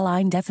 Improve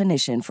jawline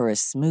definition for a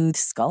smooth,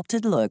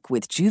 sculpted look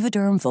with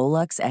Juvederm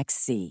Volux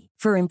XC.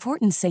 For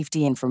important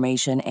safety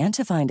information and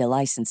to find a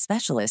licensed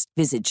specialist,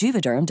 visit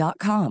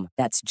Juvederm.com.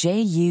 That's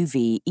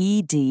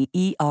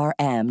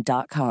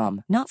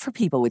JUVEDERM.com. Not for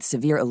people with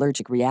severe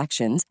allergic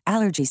reactions,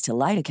 allergies to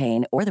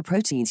lidocaine, or the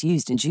proteins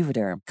used in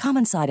Juvederm.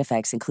 Common side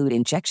effects include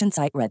injection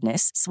site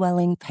redness,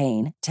 swelling,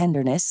 pain,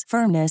 tenderness,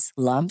 firmness,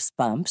 lumps,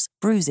 bumps,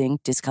 bruising,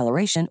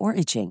 discoloration, or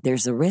itching.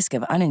 There's a risk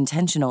of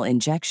unintentional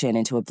injection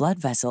into a blood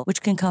vessel,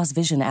 which can cause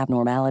vision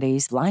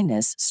abnormalities,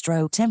 blindness,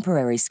 stroke,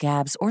 temporary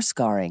scabs, or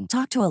scarring.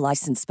 Talk to a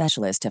licensed specialist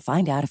specialist to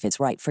find out if it's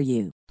right for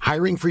you.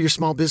 Hiring for your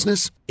small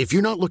business? If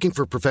you're not looking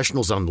for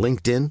professionals on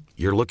LinkedIn,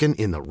 you're looking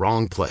in the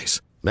wrong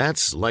place.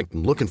 That's like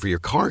looking for your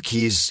car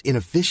keys in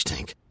a fish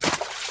tank.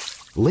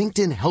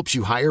 LinkedIn helps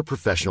you hire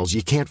professionals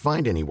you can't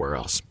find anywhere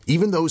else,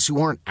 even those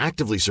who aren't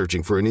actively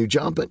searching for a new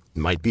job but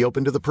might be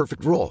open to the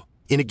perfect role.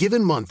 In a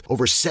given month,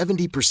 over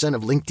 70%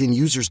 of LinkedIn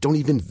users don't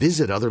even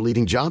visit other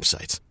leading job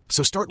sites.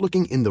 So start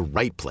looking in the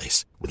right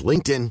place. With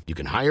LinkedIn, you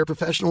can hire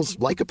professionals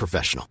like a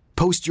professional.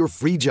 Post your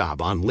free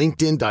job on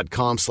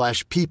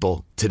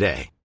linkedin.com/people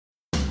today.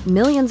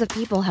 Millions of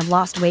people have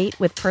lost weight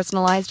with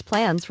personalized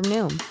plans from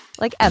Noom.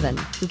 Like Evan,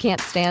 who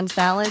can't stand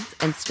salads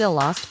and still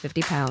lost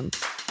 50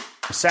 pounds.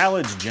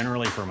 Salads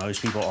generally for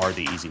most people are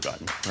the easy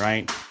button,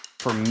 right?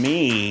 For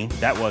me,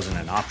 that wasn't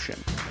an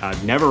option. I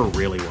never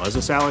really was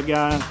a salad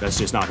guy. That's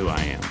just not who I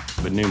am.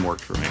 But Noom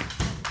worked for me.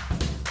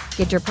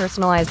 Get your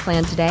personalized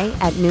plan today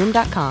at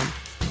Noom.com.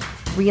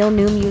 Real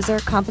Noom user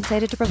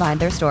compensated to provide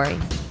their story.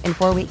 In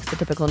 4 weeks, the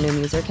typical Noom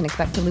user can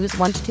expect to lose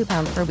 1 to 2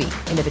 pounds per week.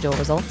 Individual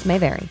results may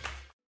vary.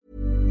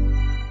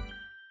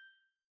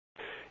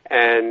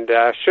 And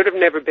should have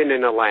never been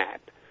in a lab.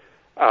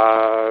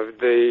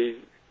 The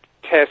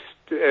tests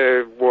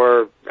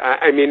were,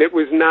 it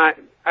was not,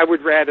 I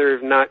would rather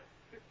have not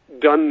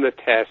done the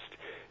test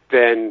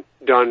than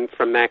done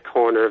from that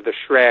corner of the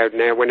shroud.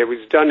 Now, when it was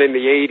done in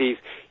the 80s,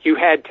 you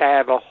had to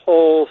have a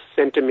whole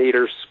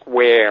centimeter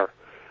square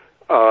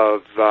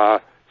of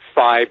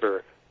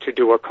fiber to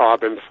do a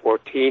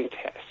carbon-14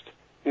 test.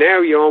 Now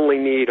you only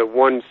need a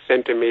 1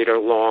 centimeter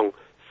long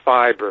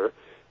fiber,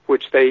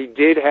 which they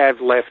did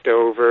have left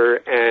over,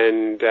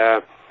 and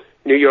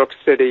New York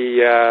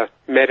City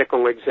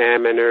medical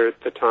examiner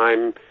at the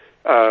time,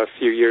 a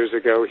few years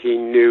ago, he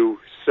knew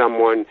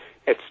someone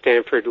at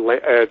Stanford,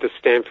 the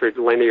Stanford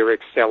Linear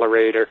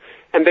Accelerator,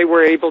 and they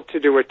were able to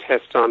do a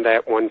test on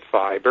that one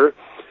fiber,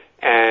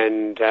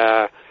 and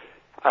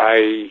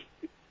I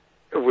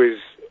was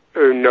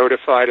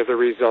notified of the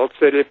results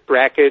that it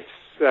brackets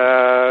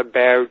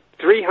about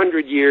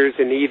 300 years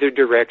in either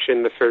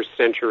direction, the 1st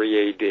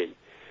century AD.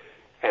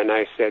 And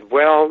I said,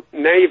 well,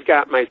 now you've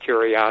got my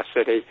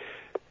curiosity.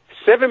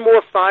 7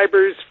 more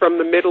fibers from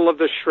the middle of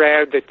the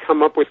shroud that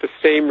come up with the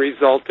same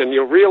result, and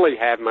you'll really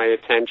have my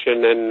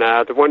attention. And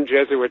the one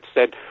Jesuit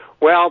said,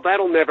 well,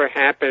 that'll never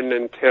happen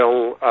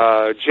until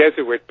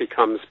Jesuit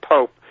becomes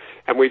Pope.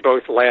 And we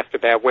both laughed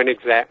about when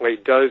exactly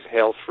does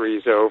hell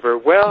freeze over.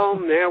 Well,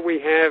 now we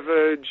have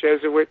a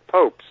Jesuit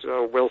Pope,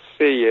 so we'll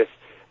see if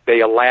they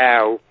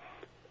allow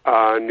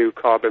a new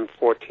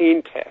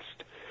carbon-14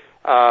 test.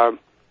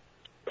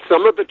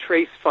 Some of the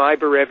trace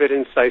fiber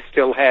evidence I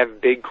still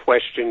have big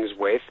questions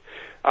with.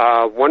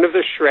 One of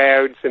the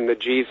shrouds in the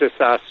Jesus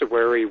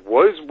ossuary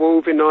was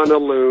woven on a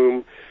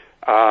loom,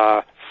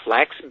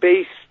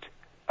 flax-based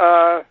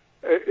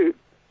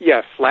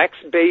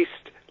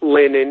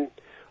linen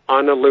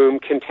on a loom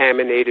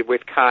contaminated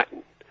with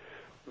cotton.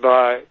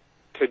 But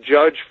to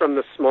judge from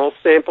the small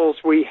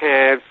samples we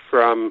have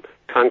from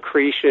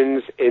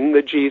concretions in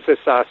the Jesus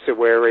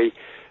ossuary,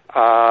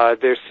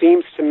 there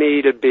seems to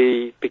me to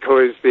be,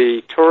 because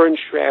the Turin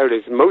shroud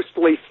is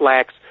mostly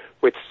flax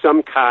with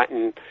some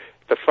cotton,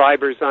 the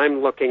fibers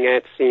I'm looking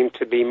at seem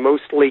to be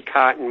mostly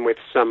cotton with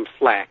some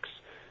flax.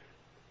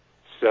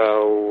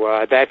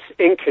 So that's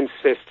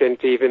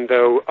inconsistent, even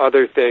though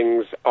other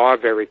things are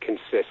very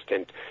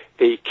consistent.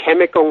 The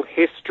chemical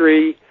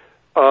history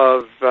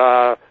of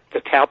the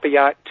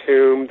Talpiot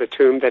tomb, the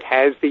tomb that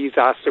has these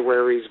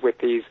ossuaries with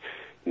these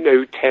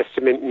New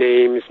Testament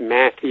names,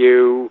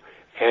 Matthew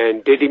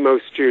and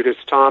Didymus Judas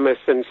Thomas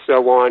and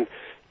so on,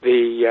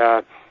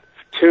 the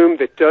tomb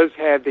that does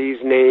have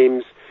these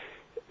names,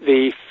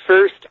 the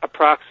first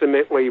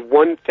approximately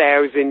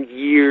 1,000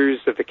 years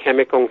of the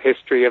chemical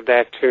history of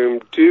that tomb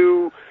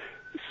do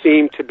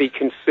seem to be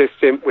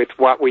consistent with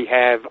what we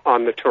have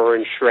on the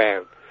Turin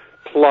shroud,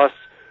 plus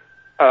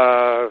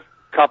a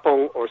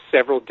couple or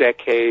several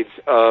decades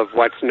of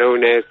what's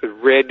known as the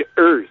Red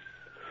Earth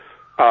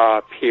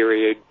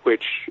period,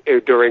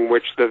 during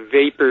which the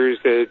vapors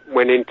that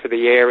went into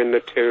the air in the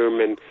tomb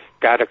and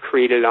got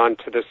accreted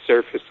onto the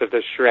surface of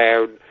the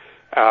shroud,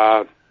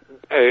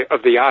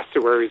 of the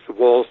ossuaries, the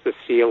walls, the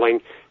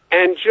ceiling,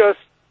 and just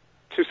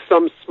to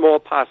some small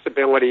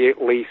possibility at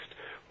least,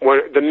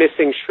 the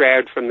missing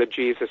shroud from the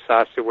Jesus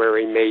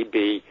ossuary may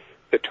be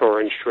the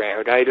Turin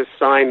shroud. I'd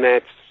assign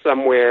that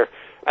somewhere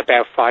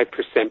about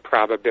 5%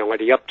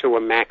 probability, up to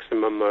a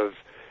maximum of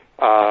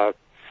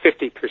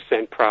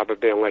 50%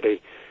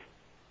 probability.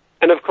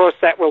 And of course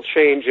that will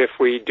change if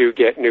we do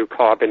get new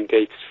carbon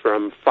dates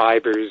from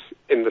fibers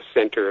in the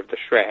center of the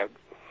shroud.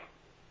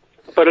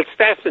 But it's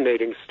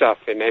fascinating stuff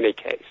in any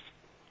case.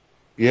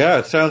 Yeah,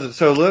 it sounds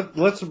so.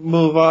 Let's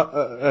move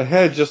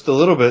ahead just a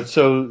little bit.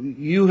 So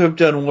you have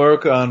done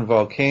work on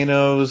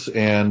volcanoes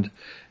and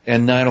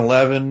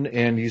 9/11,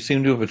 and you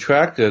seem to have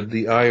attracted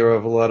the ire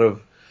of a lot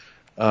of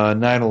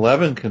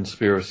 9/11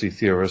 conspiracy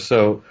theorists.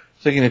 So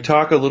can you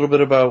talk a little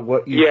bit about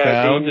what you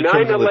found in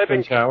terms of the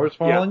Twin Towers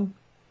falling?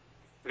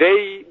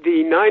 the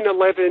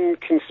 9/11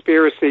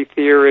 conspiracy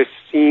theorists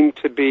seem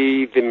to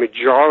be the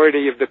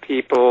majority of the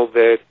people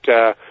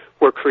that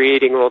were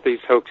creating all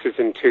these hoaxes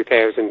in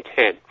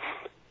 2010.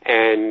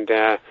 And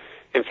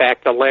in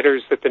fact, the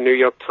letters that the New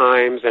York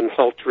Times and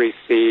Holt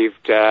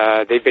received,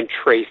 they've been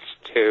traced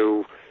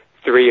to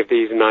 3 of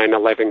these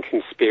 9/11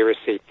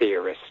 conspiracy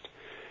theorists.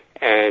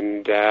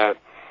 And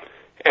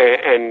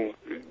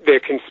they're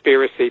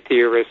conspiracy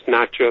theorists,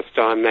 not just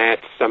on that.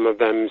 Some of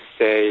them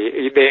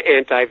say they're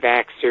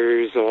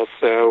anti-vaxxers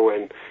also,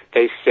 and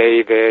they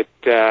say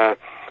that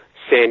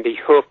Sandy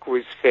Hook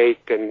was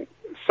faked and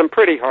some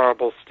pretty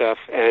horrible stuff.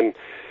 And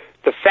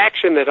the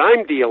faction that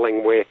I'm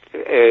dealing with,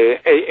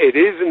 it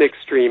is an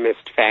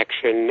extremist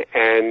faction,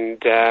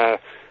 and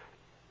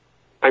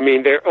I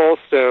mean, they're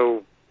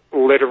also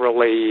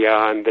literally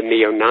on the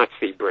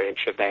neo-Nazi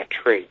branch of that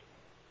tree.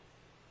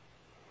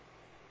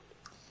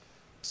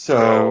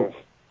 So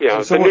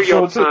the New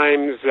York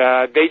Times,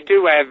 they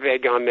do have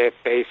egg on their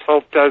face.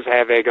 Hope does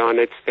have egg on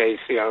its face.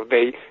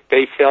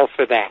 They fell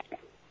for that.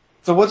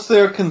 So what's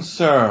their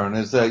concern?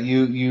 Is that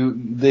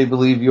they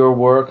believe your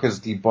work has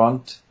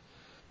debunked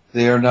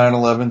their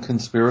 9/11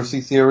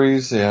 conspiracy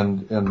theories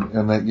and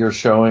that you're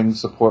showing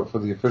support for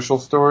the official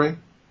story?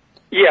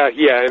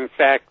 Yeah. In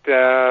fact,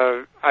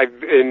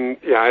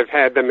 I've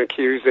had them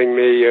accusing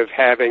me of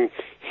having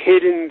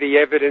hidden the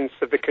evidence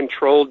of the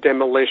controlled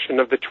demolition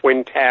of the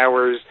Twin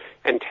Towers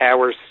and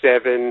Tower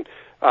 7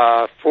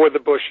 for the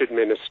Bush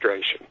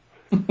administration.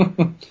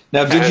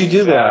 Now, did you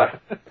do that?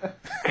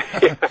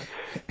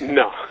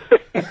 No.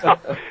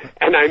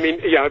 And I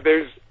mean,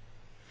 there's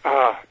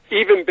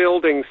even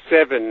Building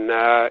 7,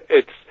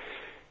 it's,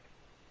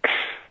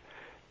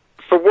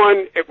 for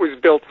one, it was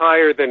built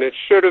higher than it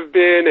should have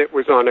been. It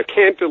was on a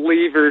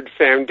cantilevered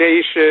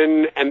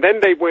foundation, and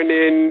then they went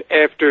in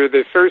after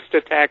the first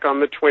attack on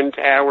the Twin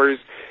Towers,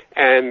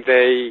 and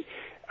they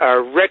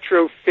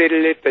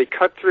retrofitted it. They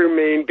cut through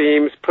main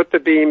beams, put the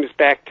beams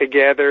back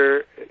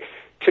together.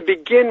 To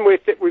begin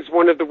with, it was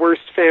one of the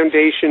worst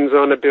foundations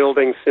on a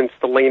building since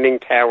the Leaning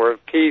Tower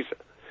of Pisa.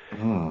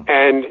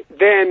 And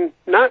then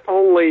not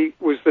only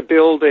was the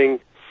building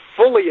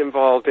fully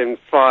involved in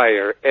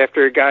fire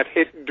after it got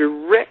hit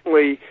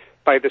directly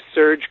by the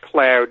surge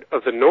cloud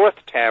of the North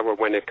Tower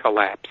when it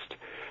collapsed,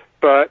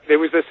 but there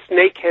was a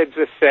snakeheads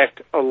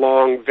effect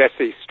along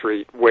Vesey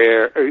Street,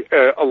 where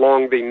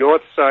along the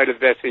north side of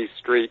Vesey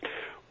Street,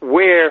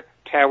 where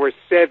Tower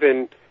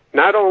 7,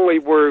 not only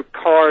were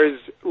cars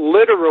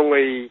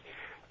literally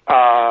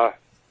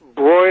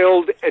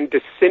broiled and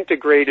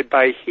disintegrated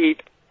by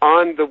heat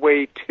on the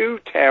way to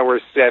Tower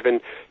 7,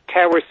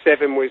 Tower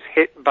 7 was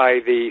hit by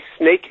the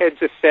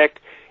snakeheads effect.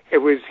 It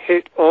was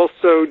hit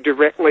also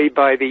directly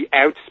by the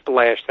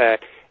outsplash,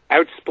 that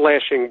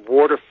outsplashing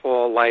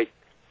waterfall-like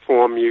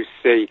form you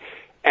see.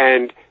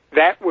 And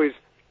that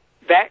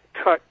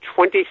cut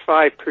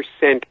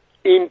 25%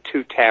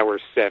 into Tower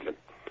 7,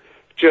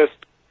 just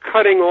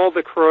cutting all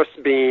the cross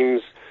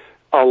beams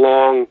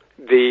along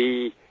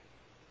the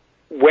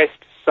west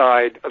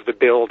side of the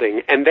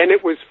building. And then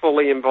it was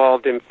fully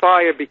involved in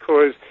fire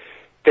because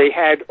they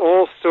had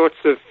all sorts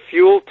of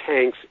fuel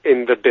tanks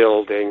in the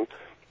building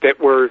that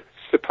were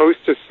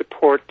supposed to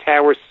support.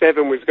 Tower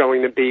 7 was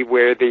going to be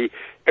where the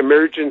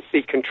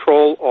emergency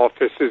control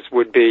offices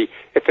would be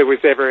if there was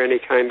ever any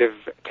kind of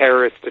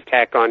terrorist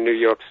attack on New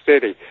York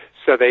City.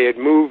 So they had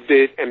moved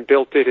it and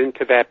built it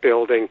into that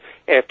building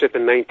after the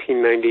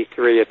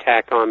 1993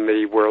 attack on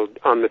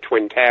the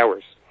Twin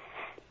Towers.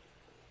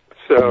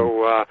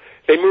 So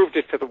they moved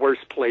it to the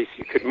worst place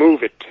you could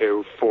move it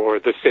to for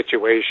the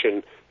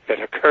situation that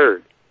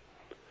occurred.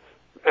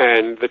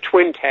 And the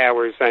Twin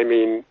Towers, I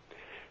mean,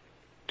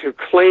 to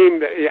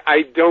claim that,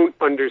 I don't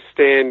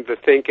understand the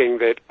thinking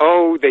that,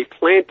 they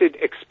planted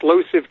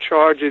explosive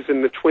charges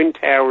in the Twin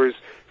Towers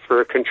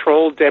for a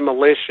controlled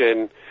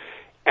demolition,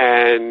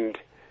 and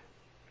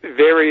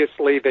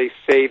variously they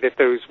say that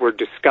those were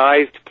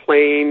disguised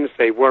planes.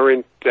 They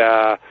weren't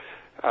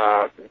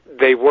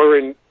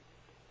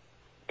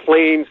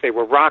planes, they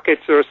were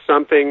rockets or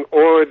something,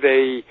 or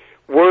they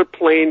were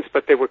planes,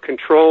 but there were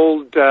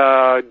controlled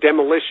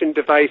demolition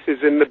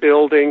devices in the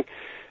building.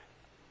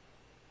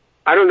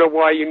 I don't know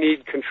why you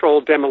need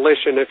controlled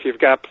demolition if you've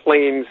got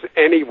planes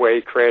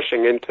anyway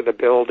crashing into the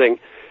building.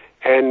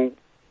 And,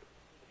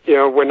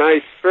 when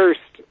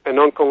an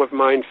uncle of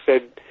mine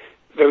said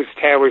those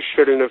towers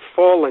shouldn't have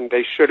fallen,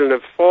 they shouldn't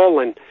have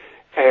fallen.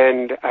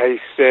 And I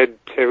said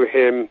to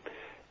him,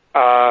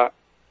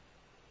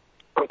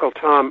 Uncle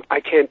Tom,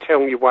 I can't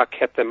tell you what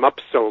kept them up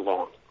so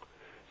long.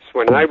 So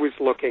when I was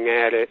looking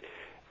at it,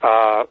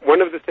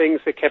 one of the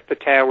things that kept the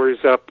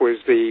towers up was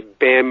the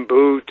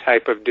bamboo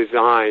type of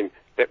design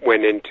that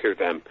went into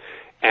them,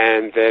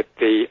 and that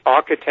the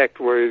architect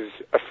was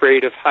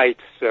afraid of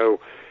heights, so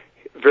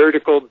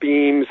vertical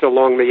beams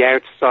along the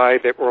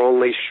outside that were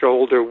only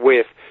shoulder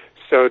width,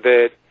 so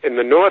that in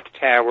the North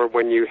Tower,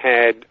 when you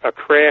had a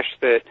crash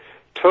that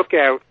took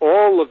out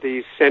all of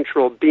these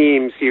central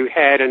beams, you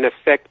had an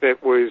effect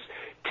that was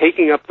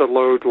taking up the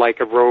load like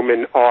a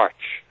Roman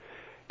arch.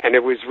 And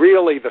it was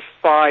really the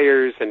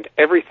fires and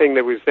everything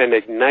that was then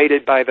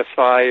ignited by the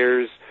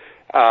fires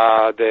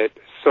that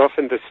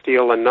softened the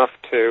steel enough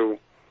to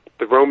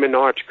the Roman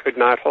arch could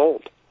not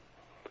hold.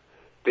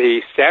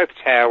 The South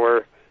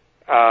Tower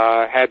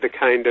had the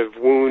kind of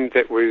wound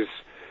that was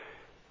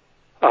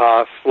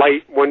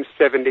Flight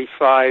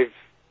 175.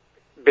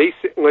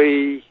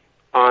 Basically,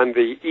 on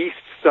the east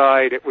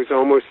side, it was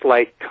almost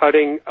like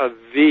cutting a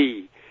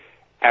V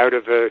out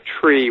of a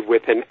tree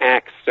with an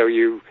axe, so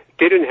you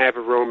didn't have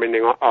a Roman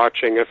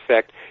arching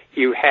effect.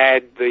 You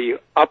had the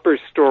upper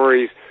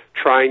stories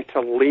trying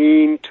to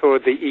lean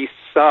toward the east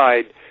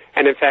side,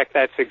 and in fact,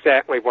 that's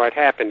exactly what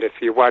happened.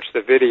 If you watch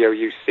the video,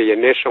 you see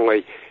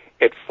initially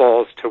it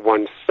falls to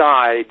one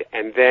side,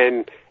 and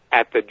then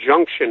at the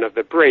junction of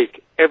the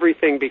break,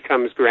 everything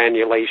becomes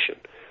granulation.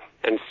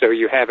 And so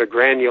you have a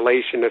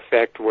granulation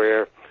effect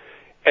where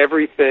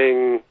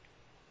everything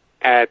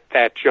at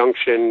that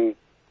junction,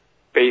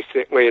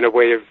 basically, in a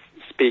way of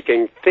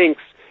speaking,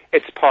 thinks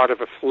it's part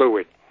of a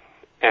fluid.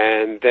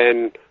 And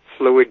then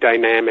fluid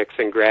dynamics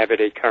and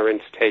gravity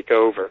currents take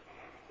over.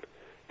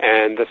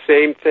 And the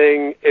same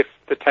thing if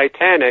the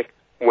Titanic,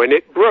 when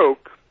it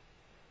broke,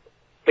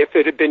 if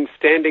it had been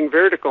standing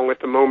vertical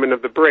at the moment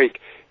of the break,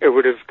 it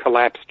would have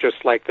collapsed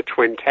just like the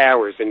Twin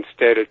Towers.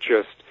 Instead, it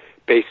just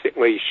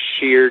basically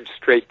sheared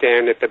straight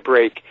down at the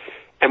break.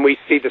 And we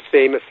see the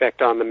same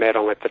effect on the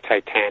metal at the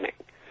Titanic.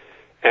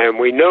 And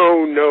we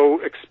know no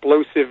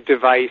explosive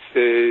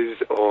devices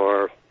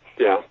or,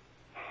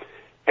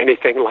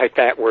 anything like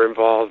that were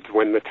involved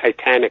when the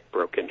Titanic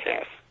broke in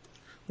half.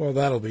 Well,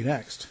 that'll be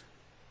next.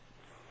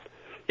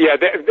 Yeah,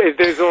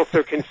 there's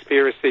also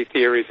conspiracy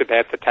theories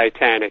about the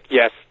Titanic.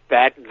 Yes,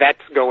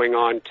 that's going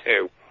on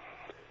too.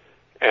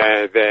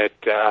 That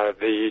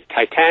the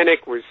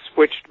Titanic was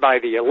switched by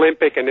the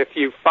Olympic, and if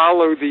you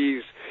follow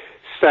these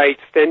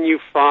sites, then you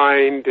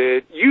find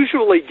it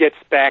usually gets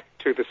back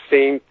to the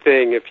same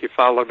thing if you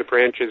follow the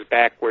branches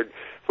backward,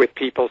 with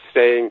people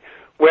saying,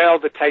 well,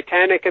 the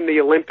Titanic and the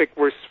Olympic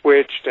were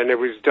switched, and it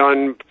was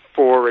done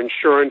for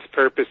insurance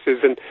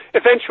purposes, and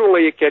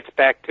eventually it gets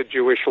back to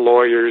Jewish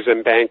lawyers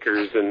and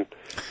bankers, and,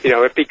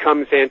 it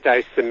becomes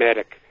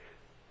anti-Semitic.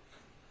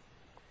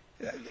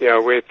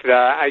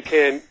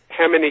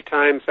 How many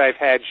times I've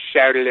had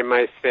shouted in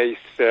my face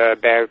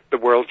about the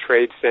World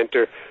Trade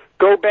Center,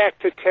 go back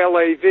to Tel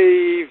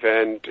Aviv,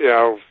 and,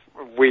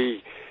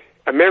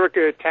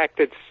 America attacked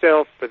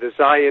itself for the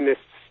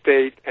Zionist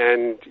state,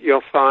 and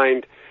you'll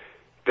find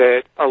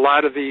that a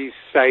lot of these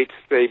sites,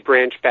 they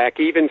branch back,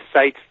 even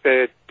sites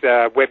that,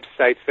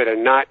 websites that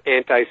are not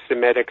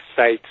anti-Semitic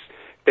sites,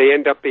 they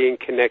end up being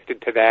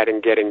connected to that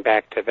and getting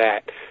back to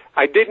that.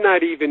 I did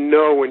not even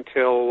know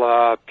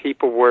until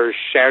people were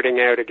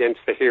shouting out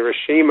against the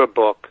Hiroshima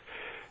book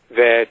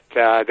that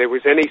there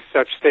was any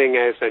such thing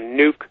as a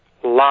nuke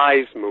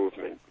lies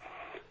movement.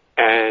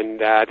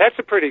 And that's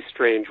a pretty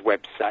strange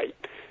website.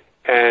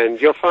 And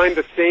you'll find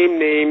the same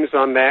names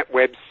on that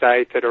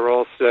website that are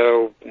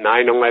also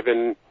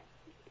 9/11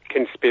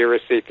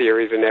 conspiracy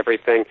theories and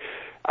everything.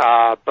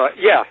 But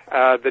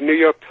the New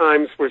York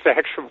Times was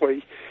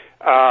actually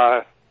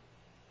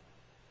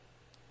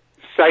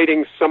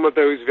citing some of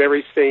those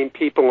very same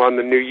people on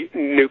the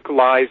Nuke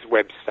Lies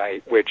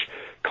website, which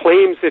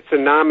claims it's a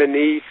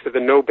nominee for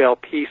the Nobel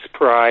Peace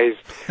Prize,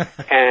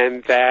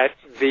 and that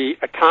the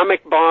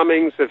atomic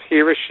bombings of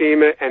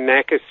Hiroshima and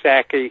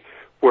Nagasaki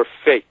were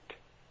faked.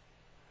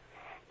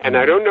 And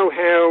I don't know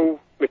how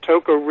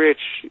Motoko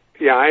Rich,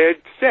 I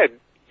had said,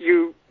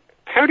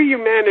 how do you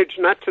manage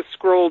not to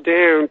scroll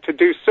down, to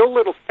do so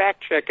little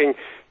fact-checking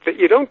that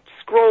you don't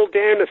scroll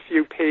down a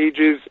few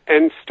pages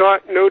and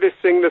start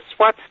noticing the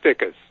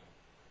swastikas?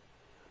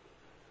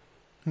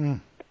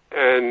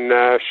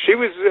 And she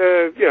was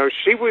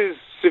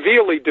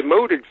severely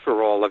demoted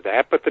for all of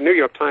that, but the New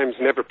York Times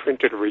never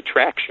printed a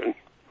retraction.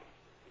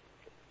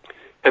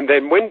 And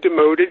then when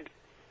demoted,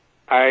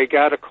 I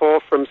got a call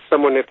from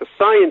someone at the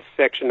science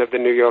section of the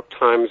New York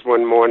Times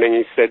one morning.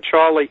 He said,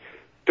 Charlie,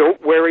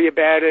 don't worry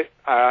about it.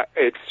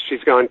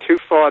 She's gone too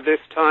far this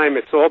time.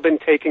 It's all been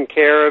taken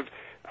care of.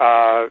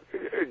 What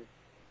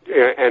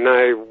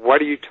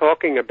are you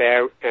talking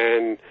about?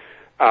 And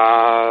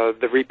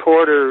the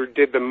reporter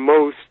did the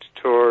most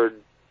toward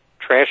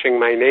trashing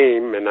my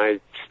name, and I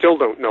still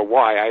don't know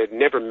why. I had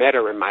never met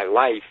her in my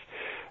life.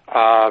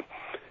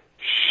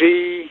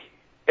 She,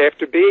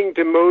 after being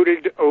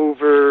demoted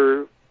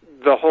over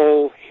the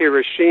whole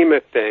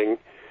Hiroshima thing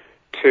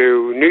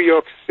to New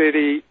York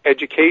City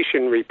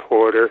education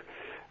reporter,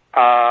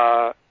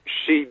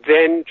 she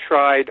then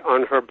tried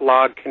on her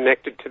blog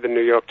connected to the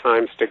New York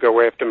Times to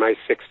go after my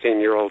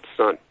 16-year-old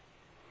son.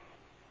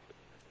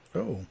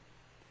 Oh.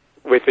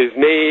 With his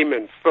name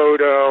and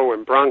photo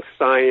and Bronx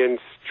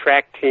Science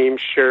track team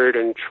shirt,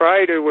 and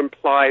try to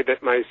imply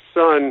that my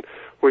son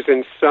was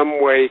in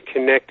some way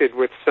connected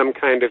with some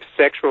kind of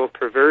sexual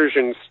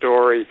perversion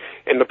story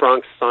in the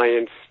Bronx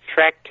Science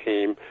track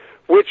team,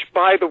 which,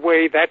 by the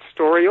way, that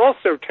story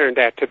also turned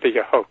out to be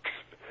a hoax.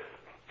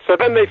 So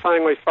then they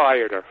finally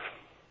fired her.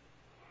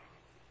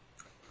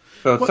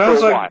 So it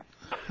sounds like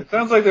It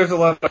sounds like there's a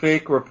lot of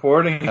fake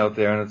reporting out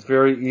there, and it's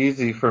very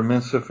easy for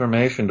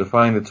misinformation to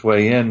find its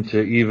way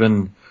into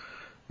even,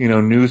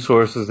 news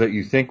sources that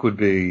you think would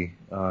be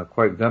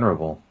quite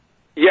venerable.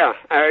 Yeah,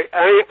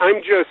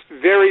 I'm just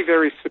very,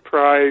 very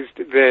surprised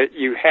that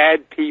you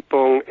had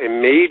people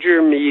in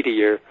major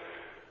media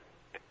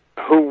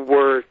who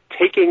were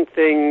taking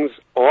things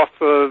off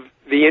of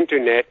the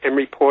Internet and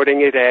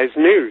reporting it as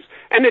news.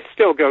 And it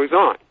still goes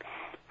on.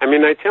 I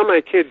mean, I tell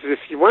my kids, if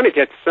you want to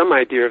get some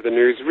idea of the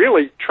news,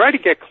 really try to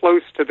get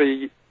close to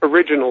the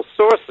original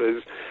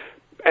sources.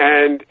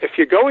 And if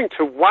you're going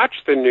to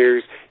watch the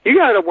news, you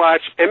got to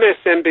watch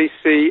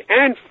MSNBC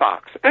and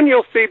Fox, and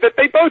you'll see that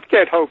they both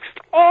get hoaxed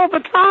all the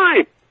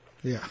time.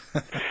 Yeah.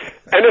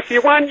 And if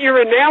you want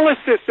your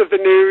analysis of the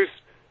news,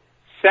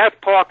 South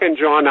Park and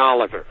John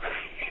Oliver.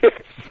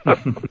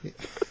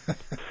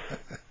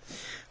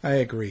 I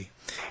agree.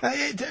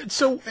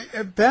 So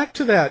back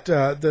to that,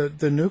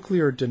 the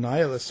nuclear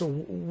denialists. So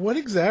what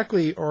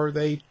exactly are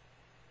they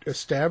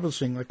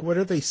establishing? Like, what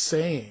are they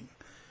saying?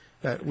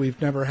 That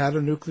we've never had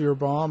a nuclear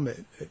bomb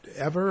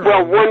ever?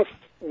 Well,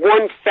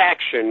 one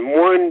faction,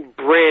 one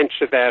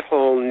branch of that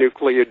whole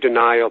nuclear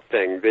denial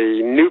thing,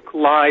 the Nuke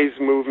Lies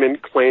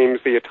movement, claims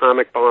the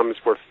atomic bombs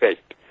were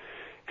faked.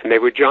 And they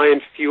were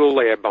giant fuel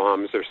air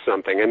bombs or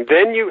something. And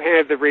then you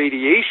have the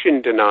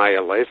radiation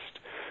denialist,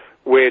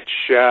 which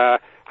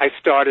I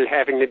started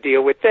having to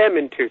deal with them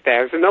in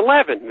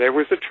 2011. There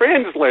was a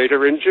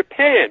translator in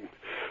Japan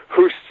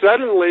who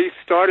suddenly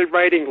started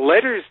writing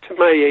letters to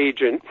my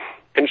agent,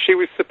 and she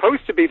was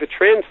supposed to be the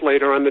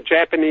translator on the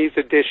Japanese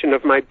edition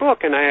of my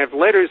book, and I have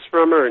letters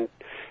from her and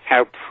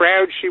how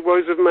proud she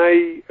was of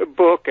my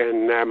book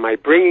and my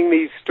bringing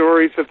these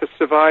stories of the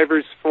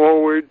survivors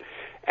forward.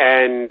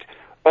 And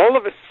all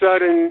of a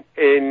sudden,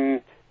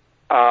 in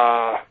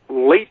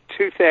late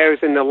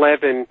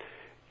 2011,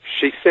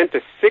 she sent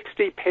a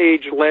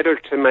 60-page letter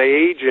to my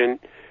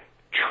agent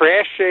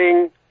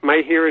trashing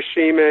my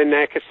Hiroshima and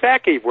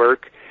Nagasaki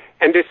work,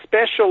 and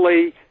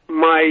especially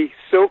my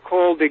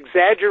so-called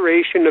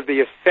exaggeration of the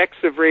effects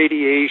of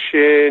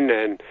radiation.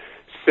 And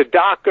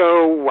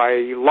Sadako,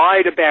 I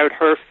lied about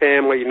her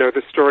family,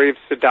 the story of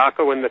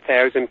Sadako and the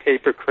 1,000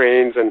 paper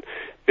cranes, and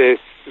this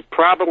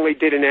probably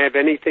didn't have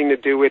anything to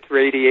do with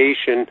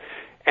radiation.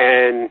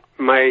 And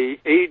my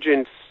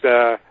agent's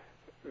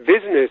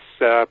business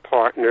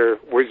partner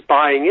was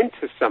buying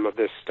into some of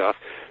this stuff.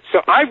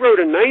 So I wrote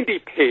a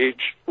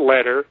 90-page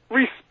letter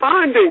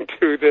responding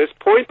to this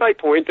point by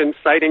point and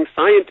citing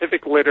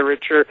scientific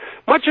literature,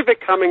 much of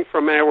it coming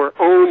from our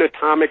own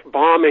atomic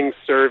bombing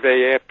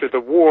survey after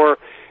the war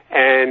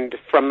and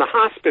from the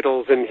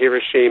hospitals in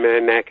Hiroshima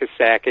and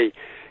Nagasaki.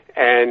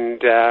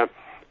 And,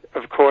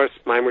 of course,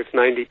 mine was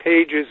 90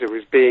 pages. It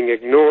was being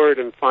ignored.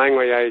 And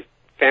finally, I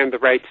found the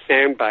right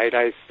soundbite.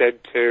 I said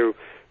to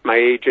my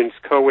agent's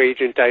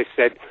co-agent, I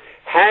said,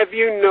 have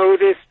you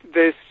noticed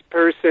this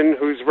person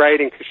who's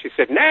writing? Because she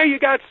said, now you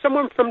got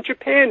someone from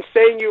Japan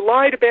saying you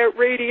lied about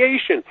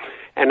radiation.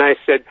 And I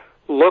said,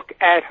 look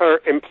at her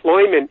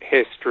employment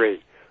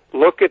history.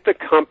 Look at the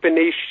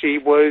company she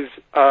was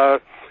a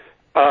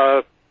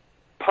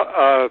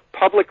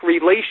public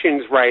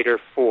relations writer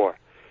for.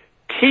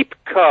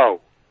 TEPCO.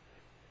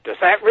 Does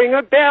that ring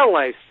a bell?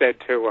 I said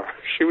to her.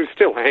 She was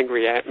still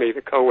angry at me,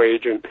 the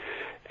co-agent.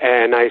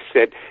 And I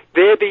said,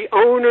 they're the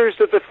owners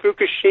of the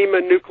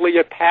Fukushima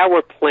nuclear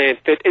power plant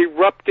that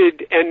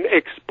erupted and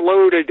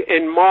exploded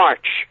in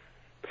March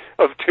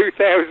of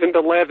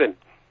 2011.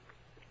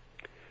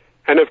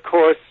 And, of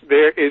course,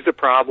 there is a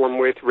problem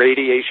with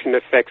radiation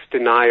effects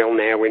denial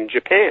now in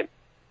Japan.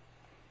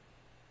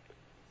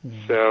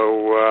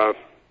 So,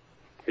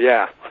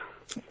 yeah.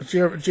 Did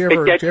you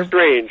ever it gets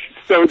strange.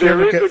 So did you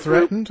ever get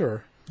threatened,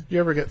 or do you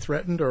ever get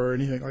threatened or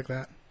anything like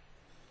that?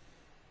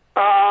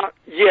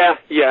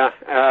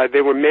 Yeah.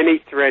 There were many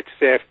threats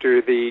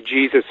after the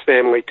Jesus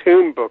Family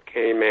Tomb book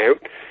came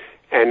out.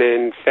 And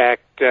in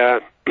fact,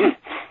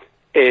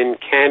 in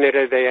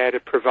Canada, they had to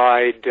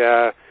provide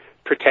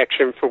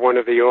protection for one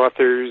of the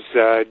authors.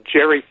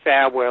 Jerry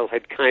Falwell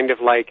had kind of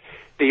like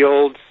the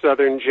old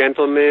Southern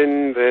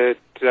gentleman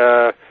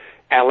that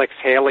Alex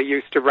Haley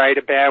used to write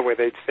about, where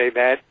they'd say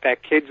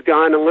that kid's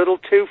gone a little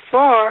too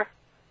far.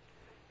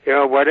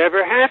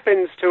 Whatever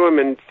happens to him,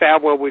 and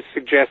Falwell was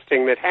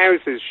suggesting that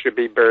houses should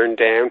be burned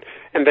down,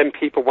 and then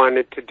people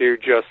wanted to do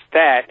just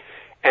that.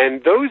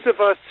 And those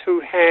of us who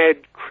had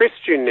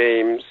Christian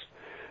names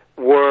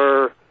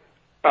were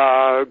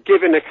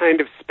given a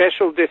kind of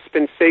special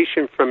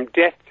dispensation from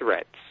death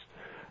threats.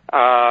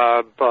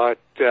 But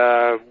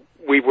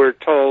we were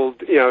told,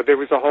 there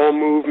was a whole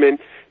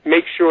movement,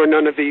 make sure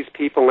none of these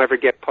people ever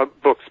get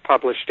books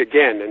published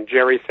again. And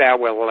Jerry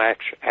Falwell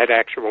had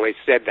actually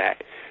said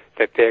that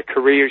their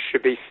careers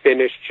should be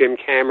finished. Jim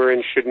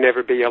Cameron should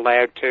never be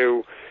allowed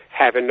to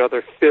have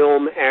another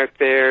film out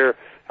there.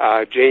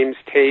 James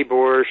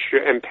Tabor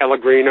and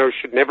Pellegrino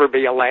should never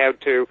be allowed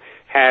to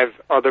have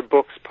other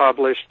books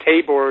published.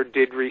 Tabor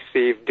did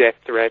receive death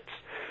threats.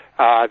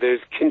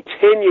 There's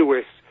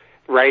continuous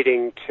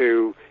writing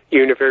to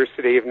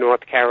University of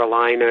North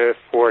Carolina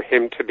for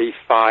him to be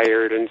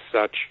fired and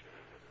such.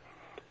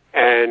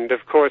 And,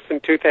 of course, in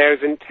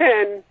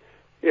 2010,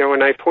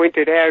 when I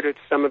pointed out at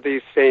some of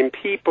these same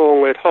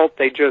people at Holt,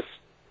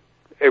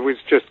 it was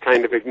just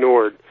kind of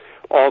ignored.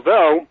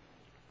 Although,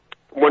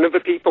 one of the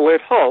people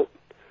at Holt,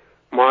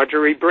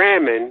 Marjorie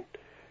Bramman,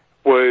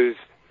 was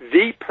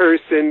the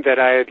person that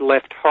I had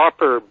left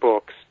Harper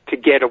Books to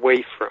get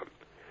away from.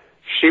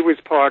 She was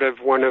part of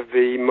one of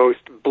the most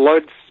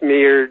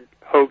blood-smeared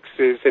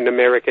hoaxes in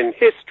American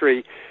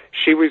history.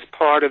 She was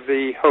part of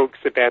the hoax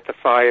about the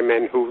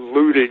firemen who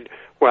looted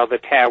while the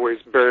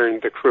towers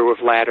burned, the crew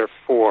of Ladder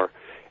 4.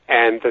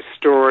 And the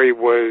story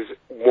was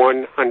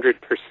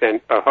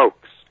 100% a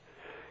hoax.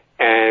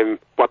 And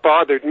what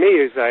bothered me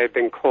is I had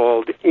been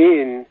called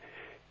in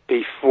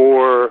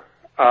before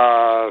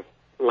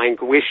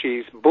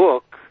Languishi's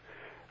book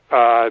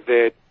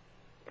that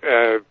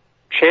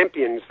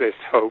champions this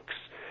hoax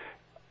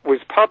was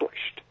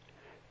published.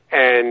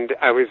 And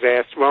I was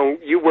asked, well,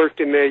 you worked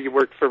in there, you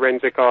worked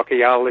forensic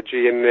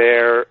archaeology in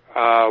there,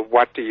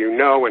 what do you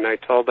know? And I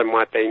told them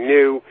what they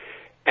knew.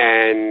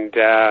 And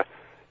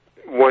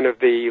one of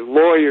the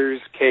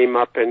lawyers came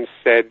up and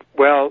said,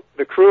 well,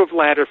 the crew of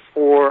Ladder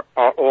 4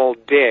 are all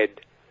dead.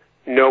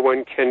 No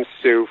one can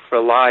sue for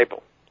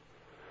libel.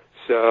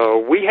 So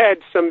we had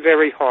some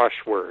very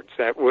harsh words.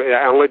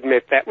 I'll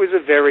admit that was a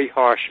very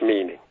harsh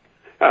meeting.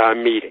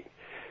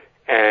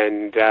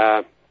 And,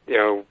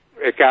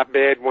 it got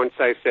bad once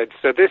I said,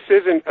 so this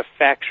isn't a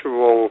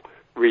factual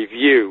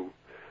review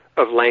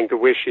of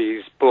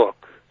Languishi's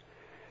book.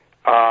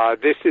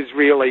 This is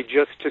really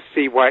just to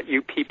see what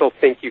you people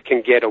think you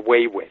can get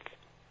away with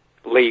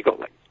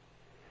legally.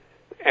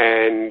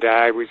 And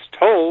I was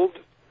told,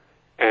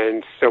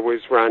 and so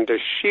was Rhonda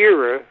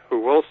Shearer,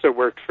 who also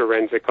worked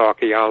forensic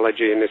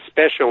archaeology, and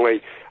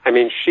especially,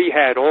 she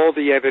had all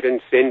the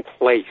evidence in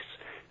place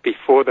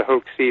before the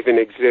hoax even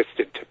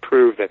existed to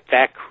prove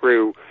that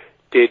crew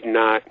did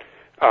not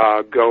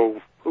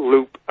go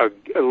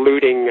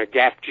looting a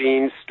Gap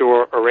jeans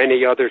store or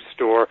any other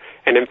store.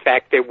 And in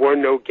fact, there were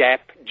no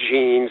Gap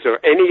jeans or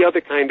any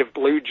other kind of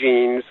blue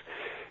jeans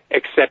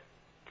except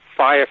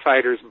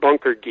firefighters'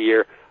 bunker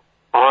gear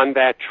on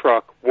that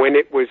truck when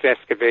it was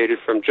excavated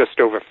from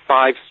just over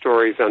 5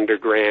 stories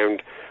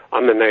underground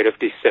on the night of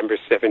December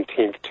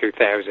 17th,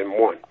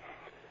 2001.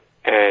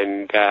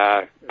 And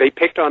they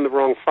picked on the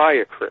wrong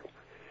fire crew.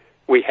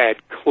 We had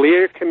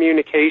clear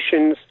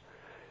communications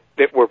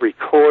that were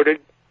recorded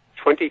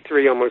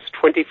almost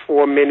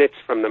 24 minutes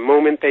from the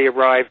moment they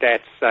arrived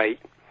at site.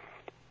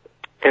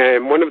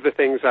 And one of the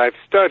things I've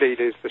studied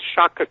is the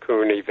shock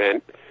cocoon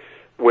event,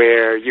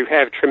 where you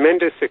have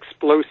tremendous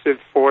explosive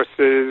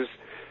forces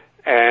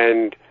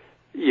and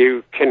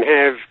you can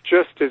have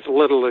just as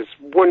little as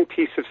one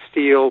piece of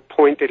steel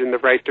pointed in the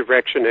right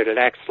direction, and it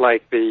acts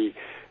like the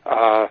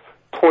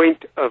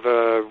point of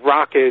a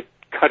rocket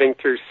cutting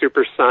through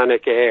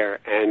supersonic air,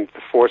 and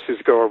the forces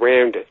go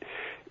around it.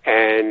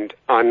 And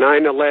on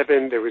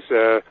 9/11, there was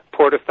a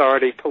Port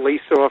Authority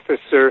police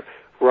officer,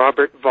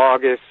 Robert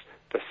Vargas,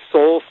 the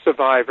sole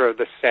survivor of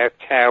the South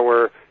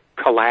Tower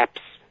collapse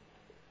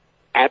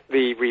at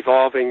the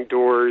revolving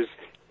doors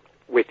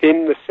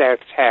within the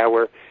South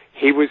Tower.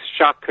 He was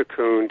shock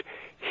cocooned.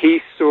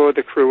 He saw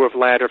the crew of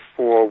Ladder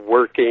 4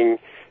 working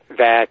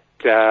that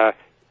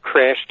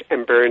crashed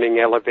and burning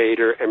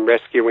elevator and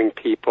rescuing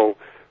people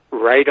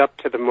right up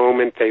to the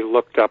moment they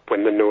looked up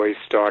when the noise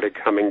started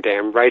coming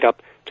down, right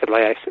up to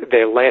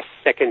their last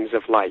seconds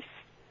of life.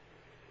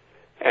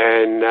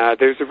 And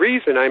there's a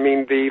reason.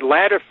 The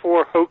Ladder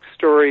 4 hoax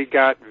story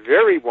got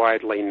very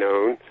widely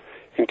known.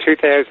 In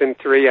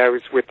 2003, I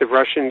was with the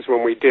Russians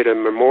when we did a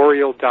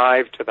memorial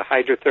dive to the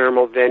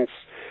hydrothermal vents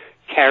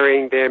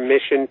carrying their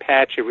mission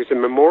patch. It was a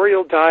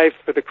memorial dive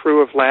for the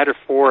crew of Ladder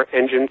 4,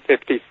 Engine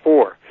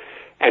 54.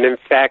 And in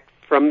fact,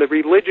 from the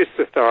religious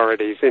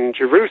authorities in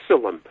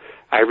Jerusalem,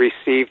 I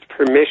received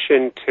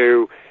permission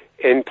to,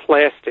 in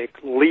plastic,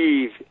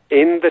 leave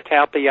in the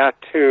Talpiot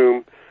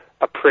tomb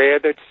a prayer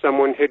that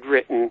someone had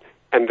written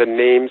and the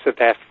names of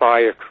that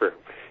fire crew.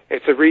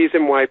 It's a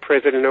reason why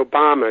President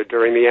Obama,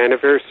 during the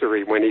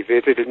anniversary when he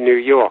visited New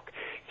York,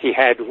 he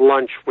had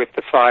lunch with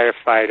the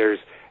firefighters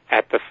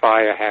at the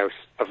firehouse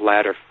of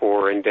Ladder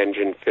 4 and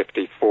Engine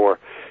 54.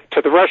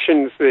 To the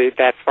Russians,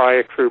 that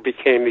fire crew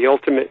became the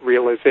ultimate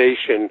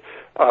realization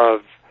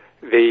of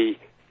the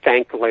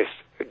thankless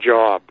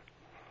job.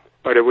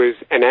 But it was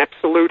an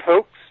absolute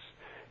hoax,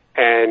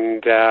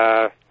 and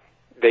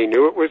they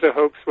knew it was a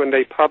hoax when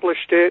they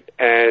published it,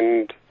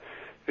 and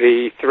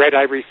the threat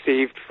I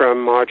received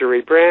from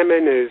Marjorie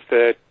Bramman is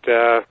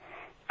that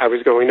I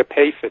was going to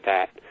pay for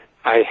that.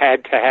 I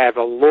had to have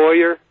a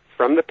lawyer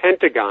from the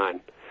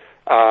Pentagon.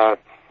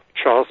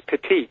 Charles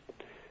Petit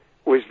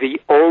was the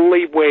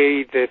only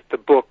way that the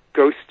book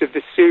Ghost of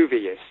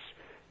Vesuvius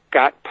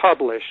got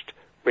published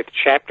with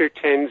Chapter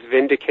 10's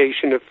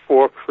vindication of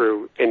 4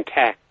 crew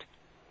intact.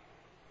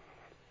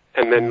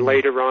 And then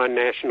later on,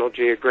 National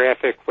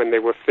Geographic, when they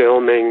were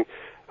filming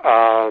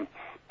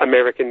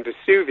American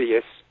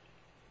Vesuvius,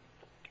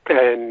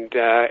 and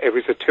it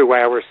was a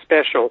 2-hour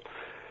special,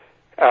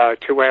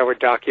 2-hour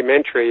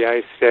documentary.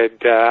 I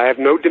said, I have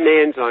no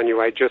demands on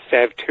you. I just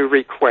have 2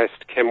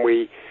 requests. Can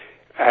we,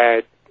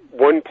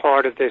 one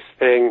part of this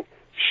thing,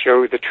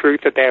 show the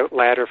truth about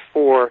Ladder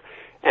 4?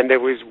 And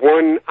there was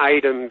one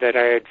item that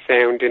I had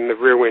found in the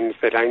ruins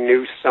that I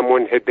knew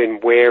someone had been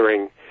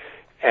wearing,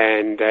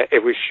 and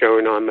it was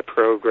shown on the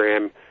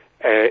program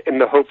in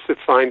the hopes of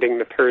finding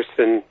the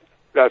person,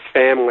 the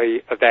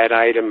family of that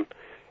item,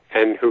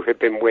 and who had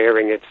been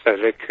wearing it so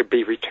that it could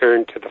be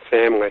returned to the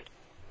family.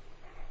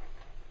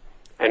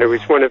 And it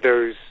was one of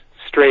those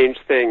strange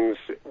things.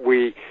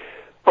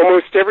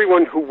 Almost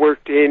everyone who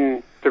worked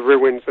in the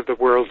ruins of the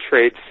World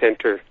Trade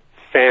Center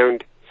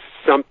found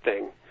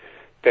something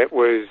that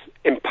was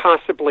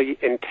impossibly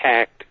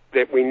intact,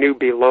 that we knew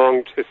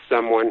belonged to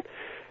someone,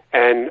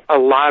 and a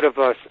lot of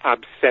us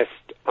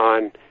obsessed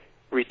on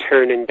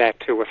returning that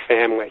to a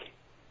family.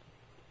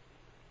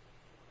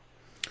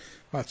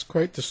 That's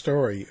quite the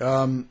story.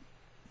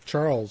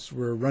 Charles,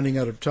 we're running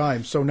out of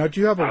time. So now, do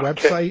you have a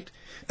website?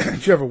 Do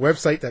you have a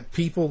website that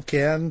people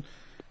can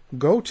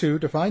go to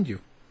find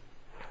you?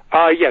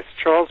 Yes,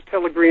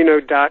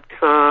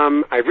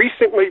 charlespellegrino.com. I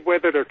recently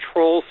weathered a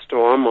troll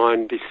storm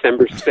on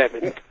December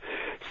 7th.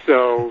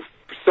 So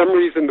for some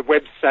reason the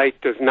website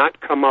does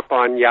not come up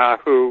on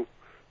Yahoo.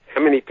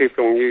 How many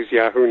people use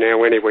Yahoo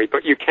now anyway?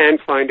 But you can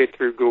find it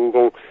through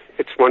Google.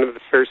 It's one of the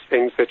first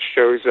things that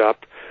shows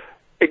up.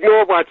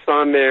 Ignore what's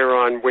on there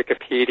on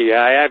Wikipedia.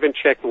 I haven't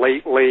checked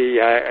lately.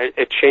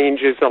 It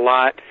changes a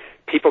lot.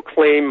 People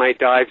claim my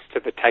dives to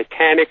the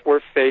Titanic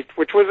were faked,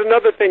 which was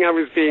another thing I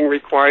was being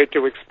required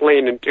to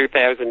explain in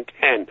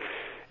 2010.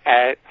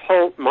 At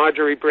Holt,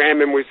 Marjorie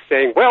Bramman was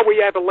saying, well, we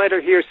have a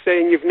letter here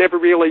saying you've never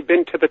really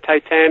been to the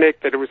Titanic,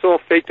 that it was all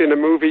faked in a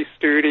movie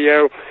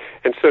studio,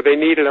 and so they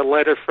needed a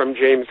letter from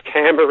James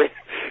Cameron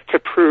to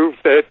prove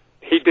that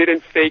he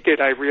didn't fake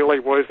it. I really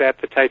was at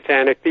the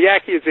Titanic. The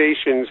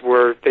accusations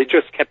they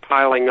just kept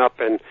piling up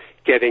and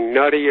getting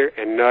nuttier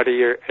and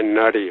nuttier and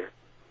nuttier.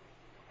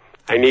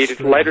 I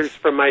needed letters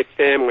from my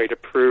family to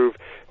prove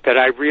that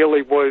I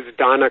really was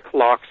Donna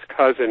Clark's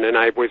cousin and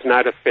I was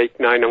not a fake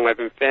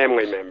 9/11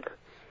 family member.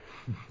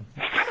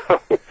 So,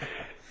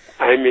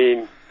 I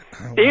mean,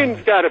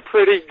 Ian's got a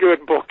pretty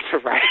good book to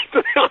write.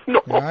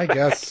 I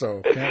guess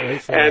so. Can't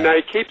wait for and that.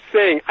 I keep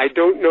saying, I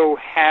don't know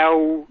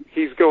how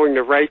he's going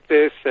to write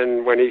this,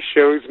 and when he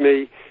shows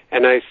me,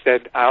 and I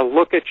said, I'll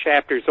look at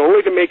chapters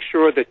only to make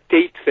sure that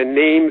dates and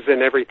names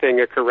and everything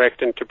are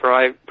correct and to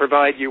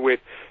provide you with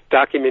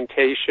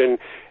documentation.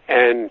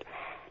 And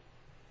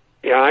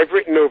I've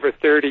written over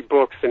 30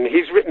 books, and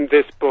he's written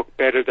this book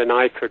better than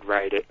I could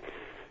write it.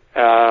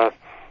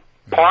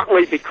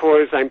 Partly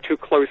because I'm too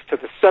close to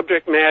the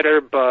subject matter,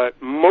 but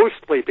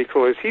mostly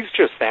because he's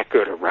just that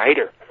good a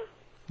writer.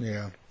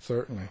 Yeah,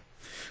 certainly.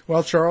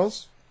 Well,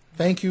 Charles,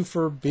 thank you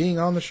for being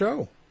on the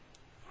show.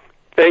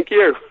 Thank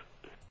you.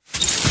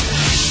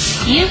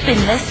 You've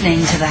been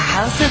listening to the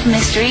House of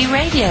Mystery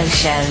radio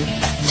show.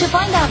 To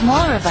find out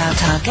more about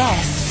our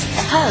guests,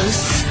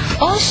 hosts,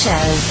 or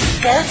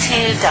shows, go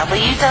to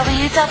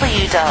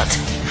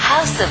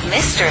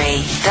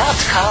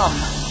www.houseofmystery.com.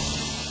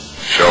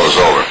 Show's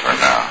over for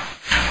now.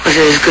 Was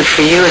it as good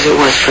for you as it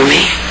was for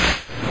me?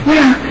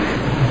 Well,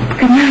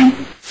 good night.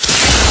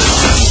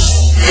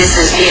 This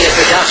has been a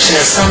production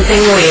of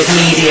Something Weird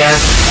Media.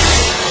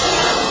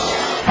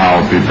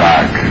 I'll be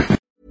back.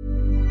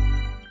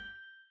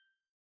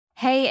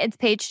 Hey, it's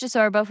Paige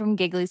DeSorbo from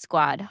Giggly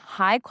Squad.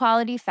 High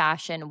quality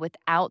fashion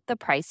without the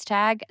price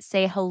tag.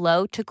 Say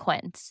hello to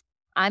Quince.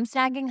 I'm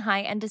snagging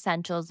high-end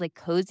essentials like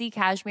cozy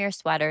cashmere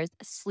sweaters,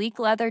 sleek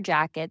leather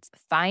jackets,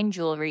 fine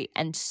jewelry,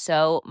 and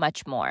so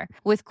much more.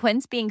 With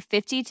Quince being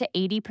 50 to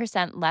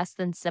 80% less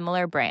than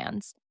similar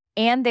brands.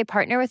 And they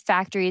partner with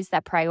factories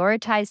that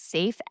prioritize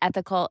safe,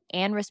 ethical,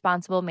 and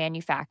responsible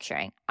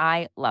manufacturing.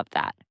 I love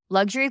that.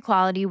 Luxury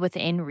quality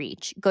within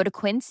reach. Go to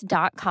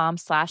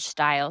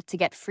quince.com/style to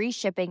get free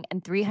shipping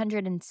and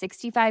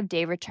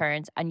 365-day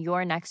returns on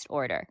your next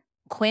order.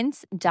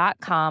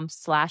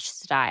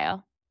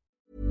 Quince.com/style.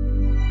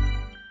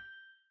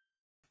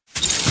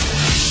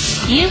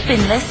 You've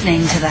been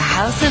listening to the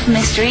House of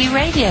Mystery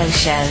radio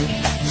show.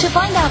 To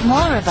find out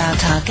more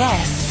about our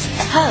guests,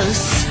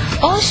 hosts,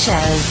 or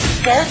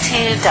shows, go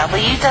to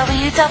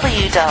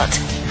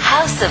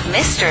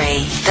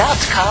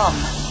www.houseofmystery.com.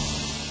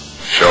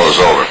 Show's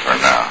over for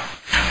now.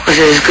 Was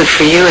it as good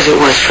for you as it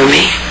was for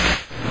me?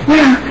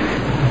 Well,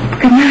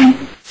 good night.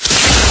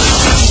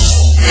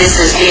 This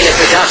has been a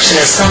production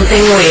of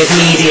Something Weird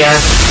Media.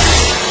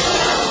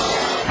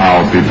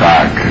 I'll be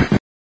back.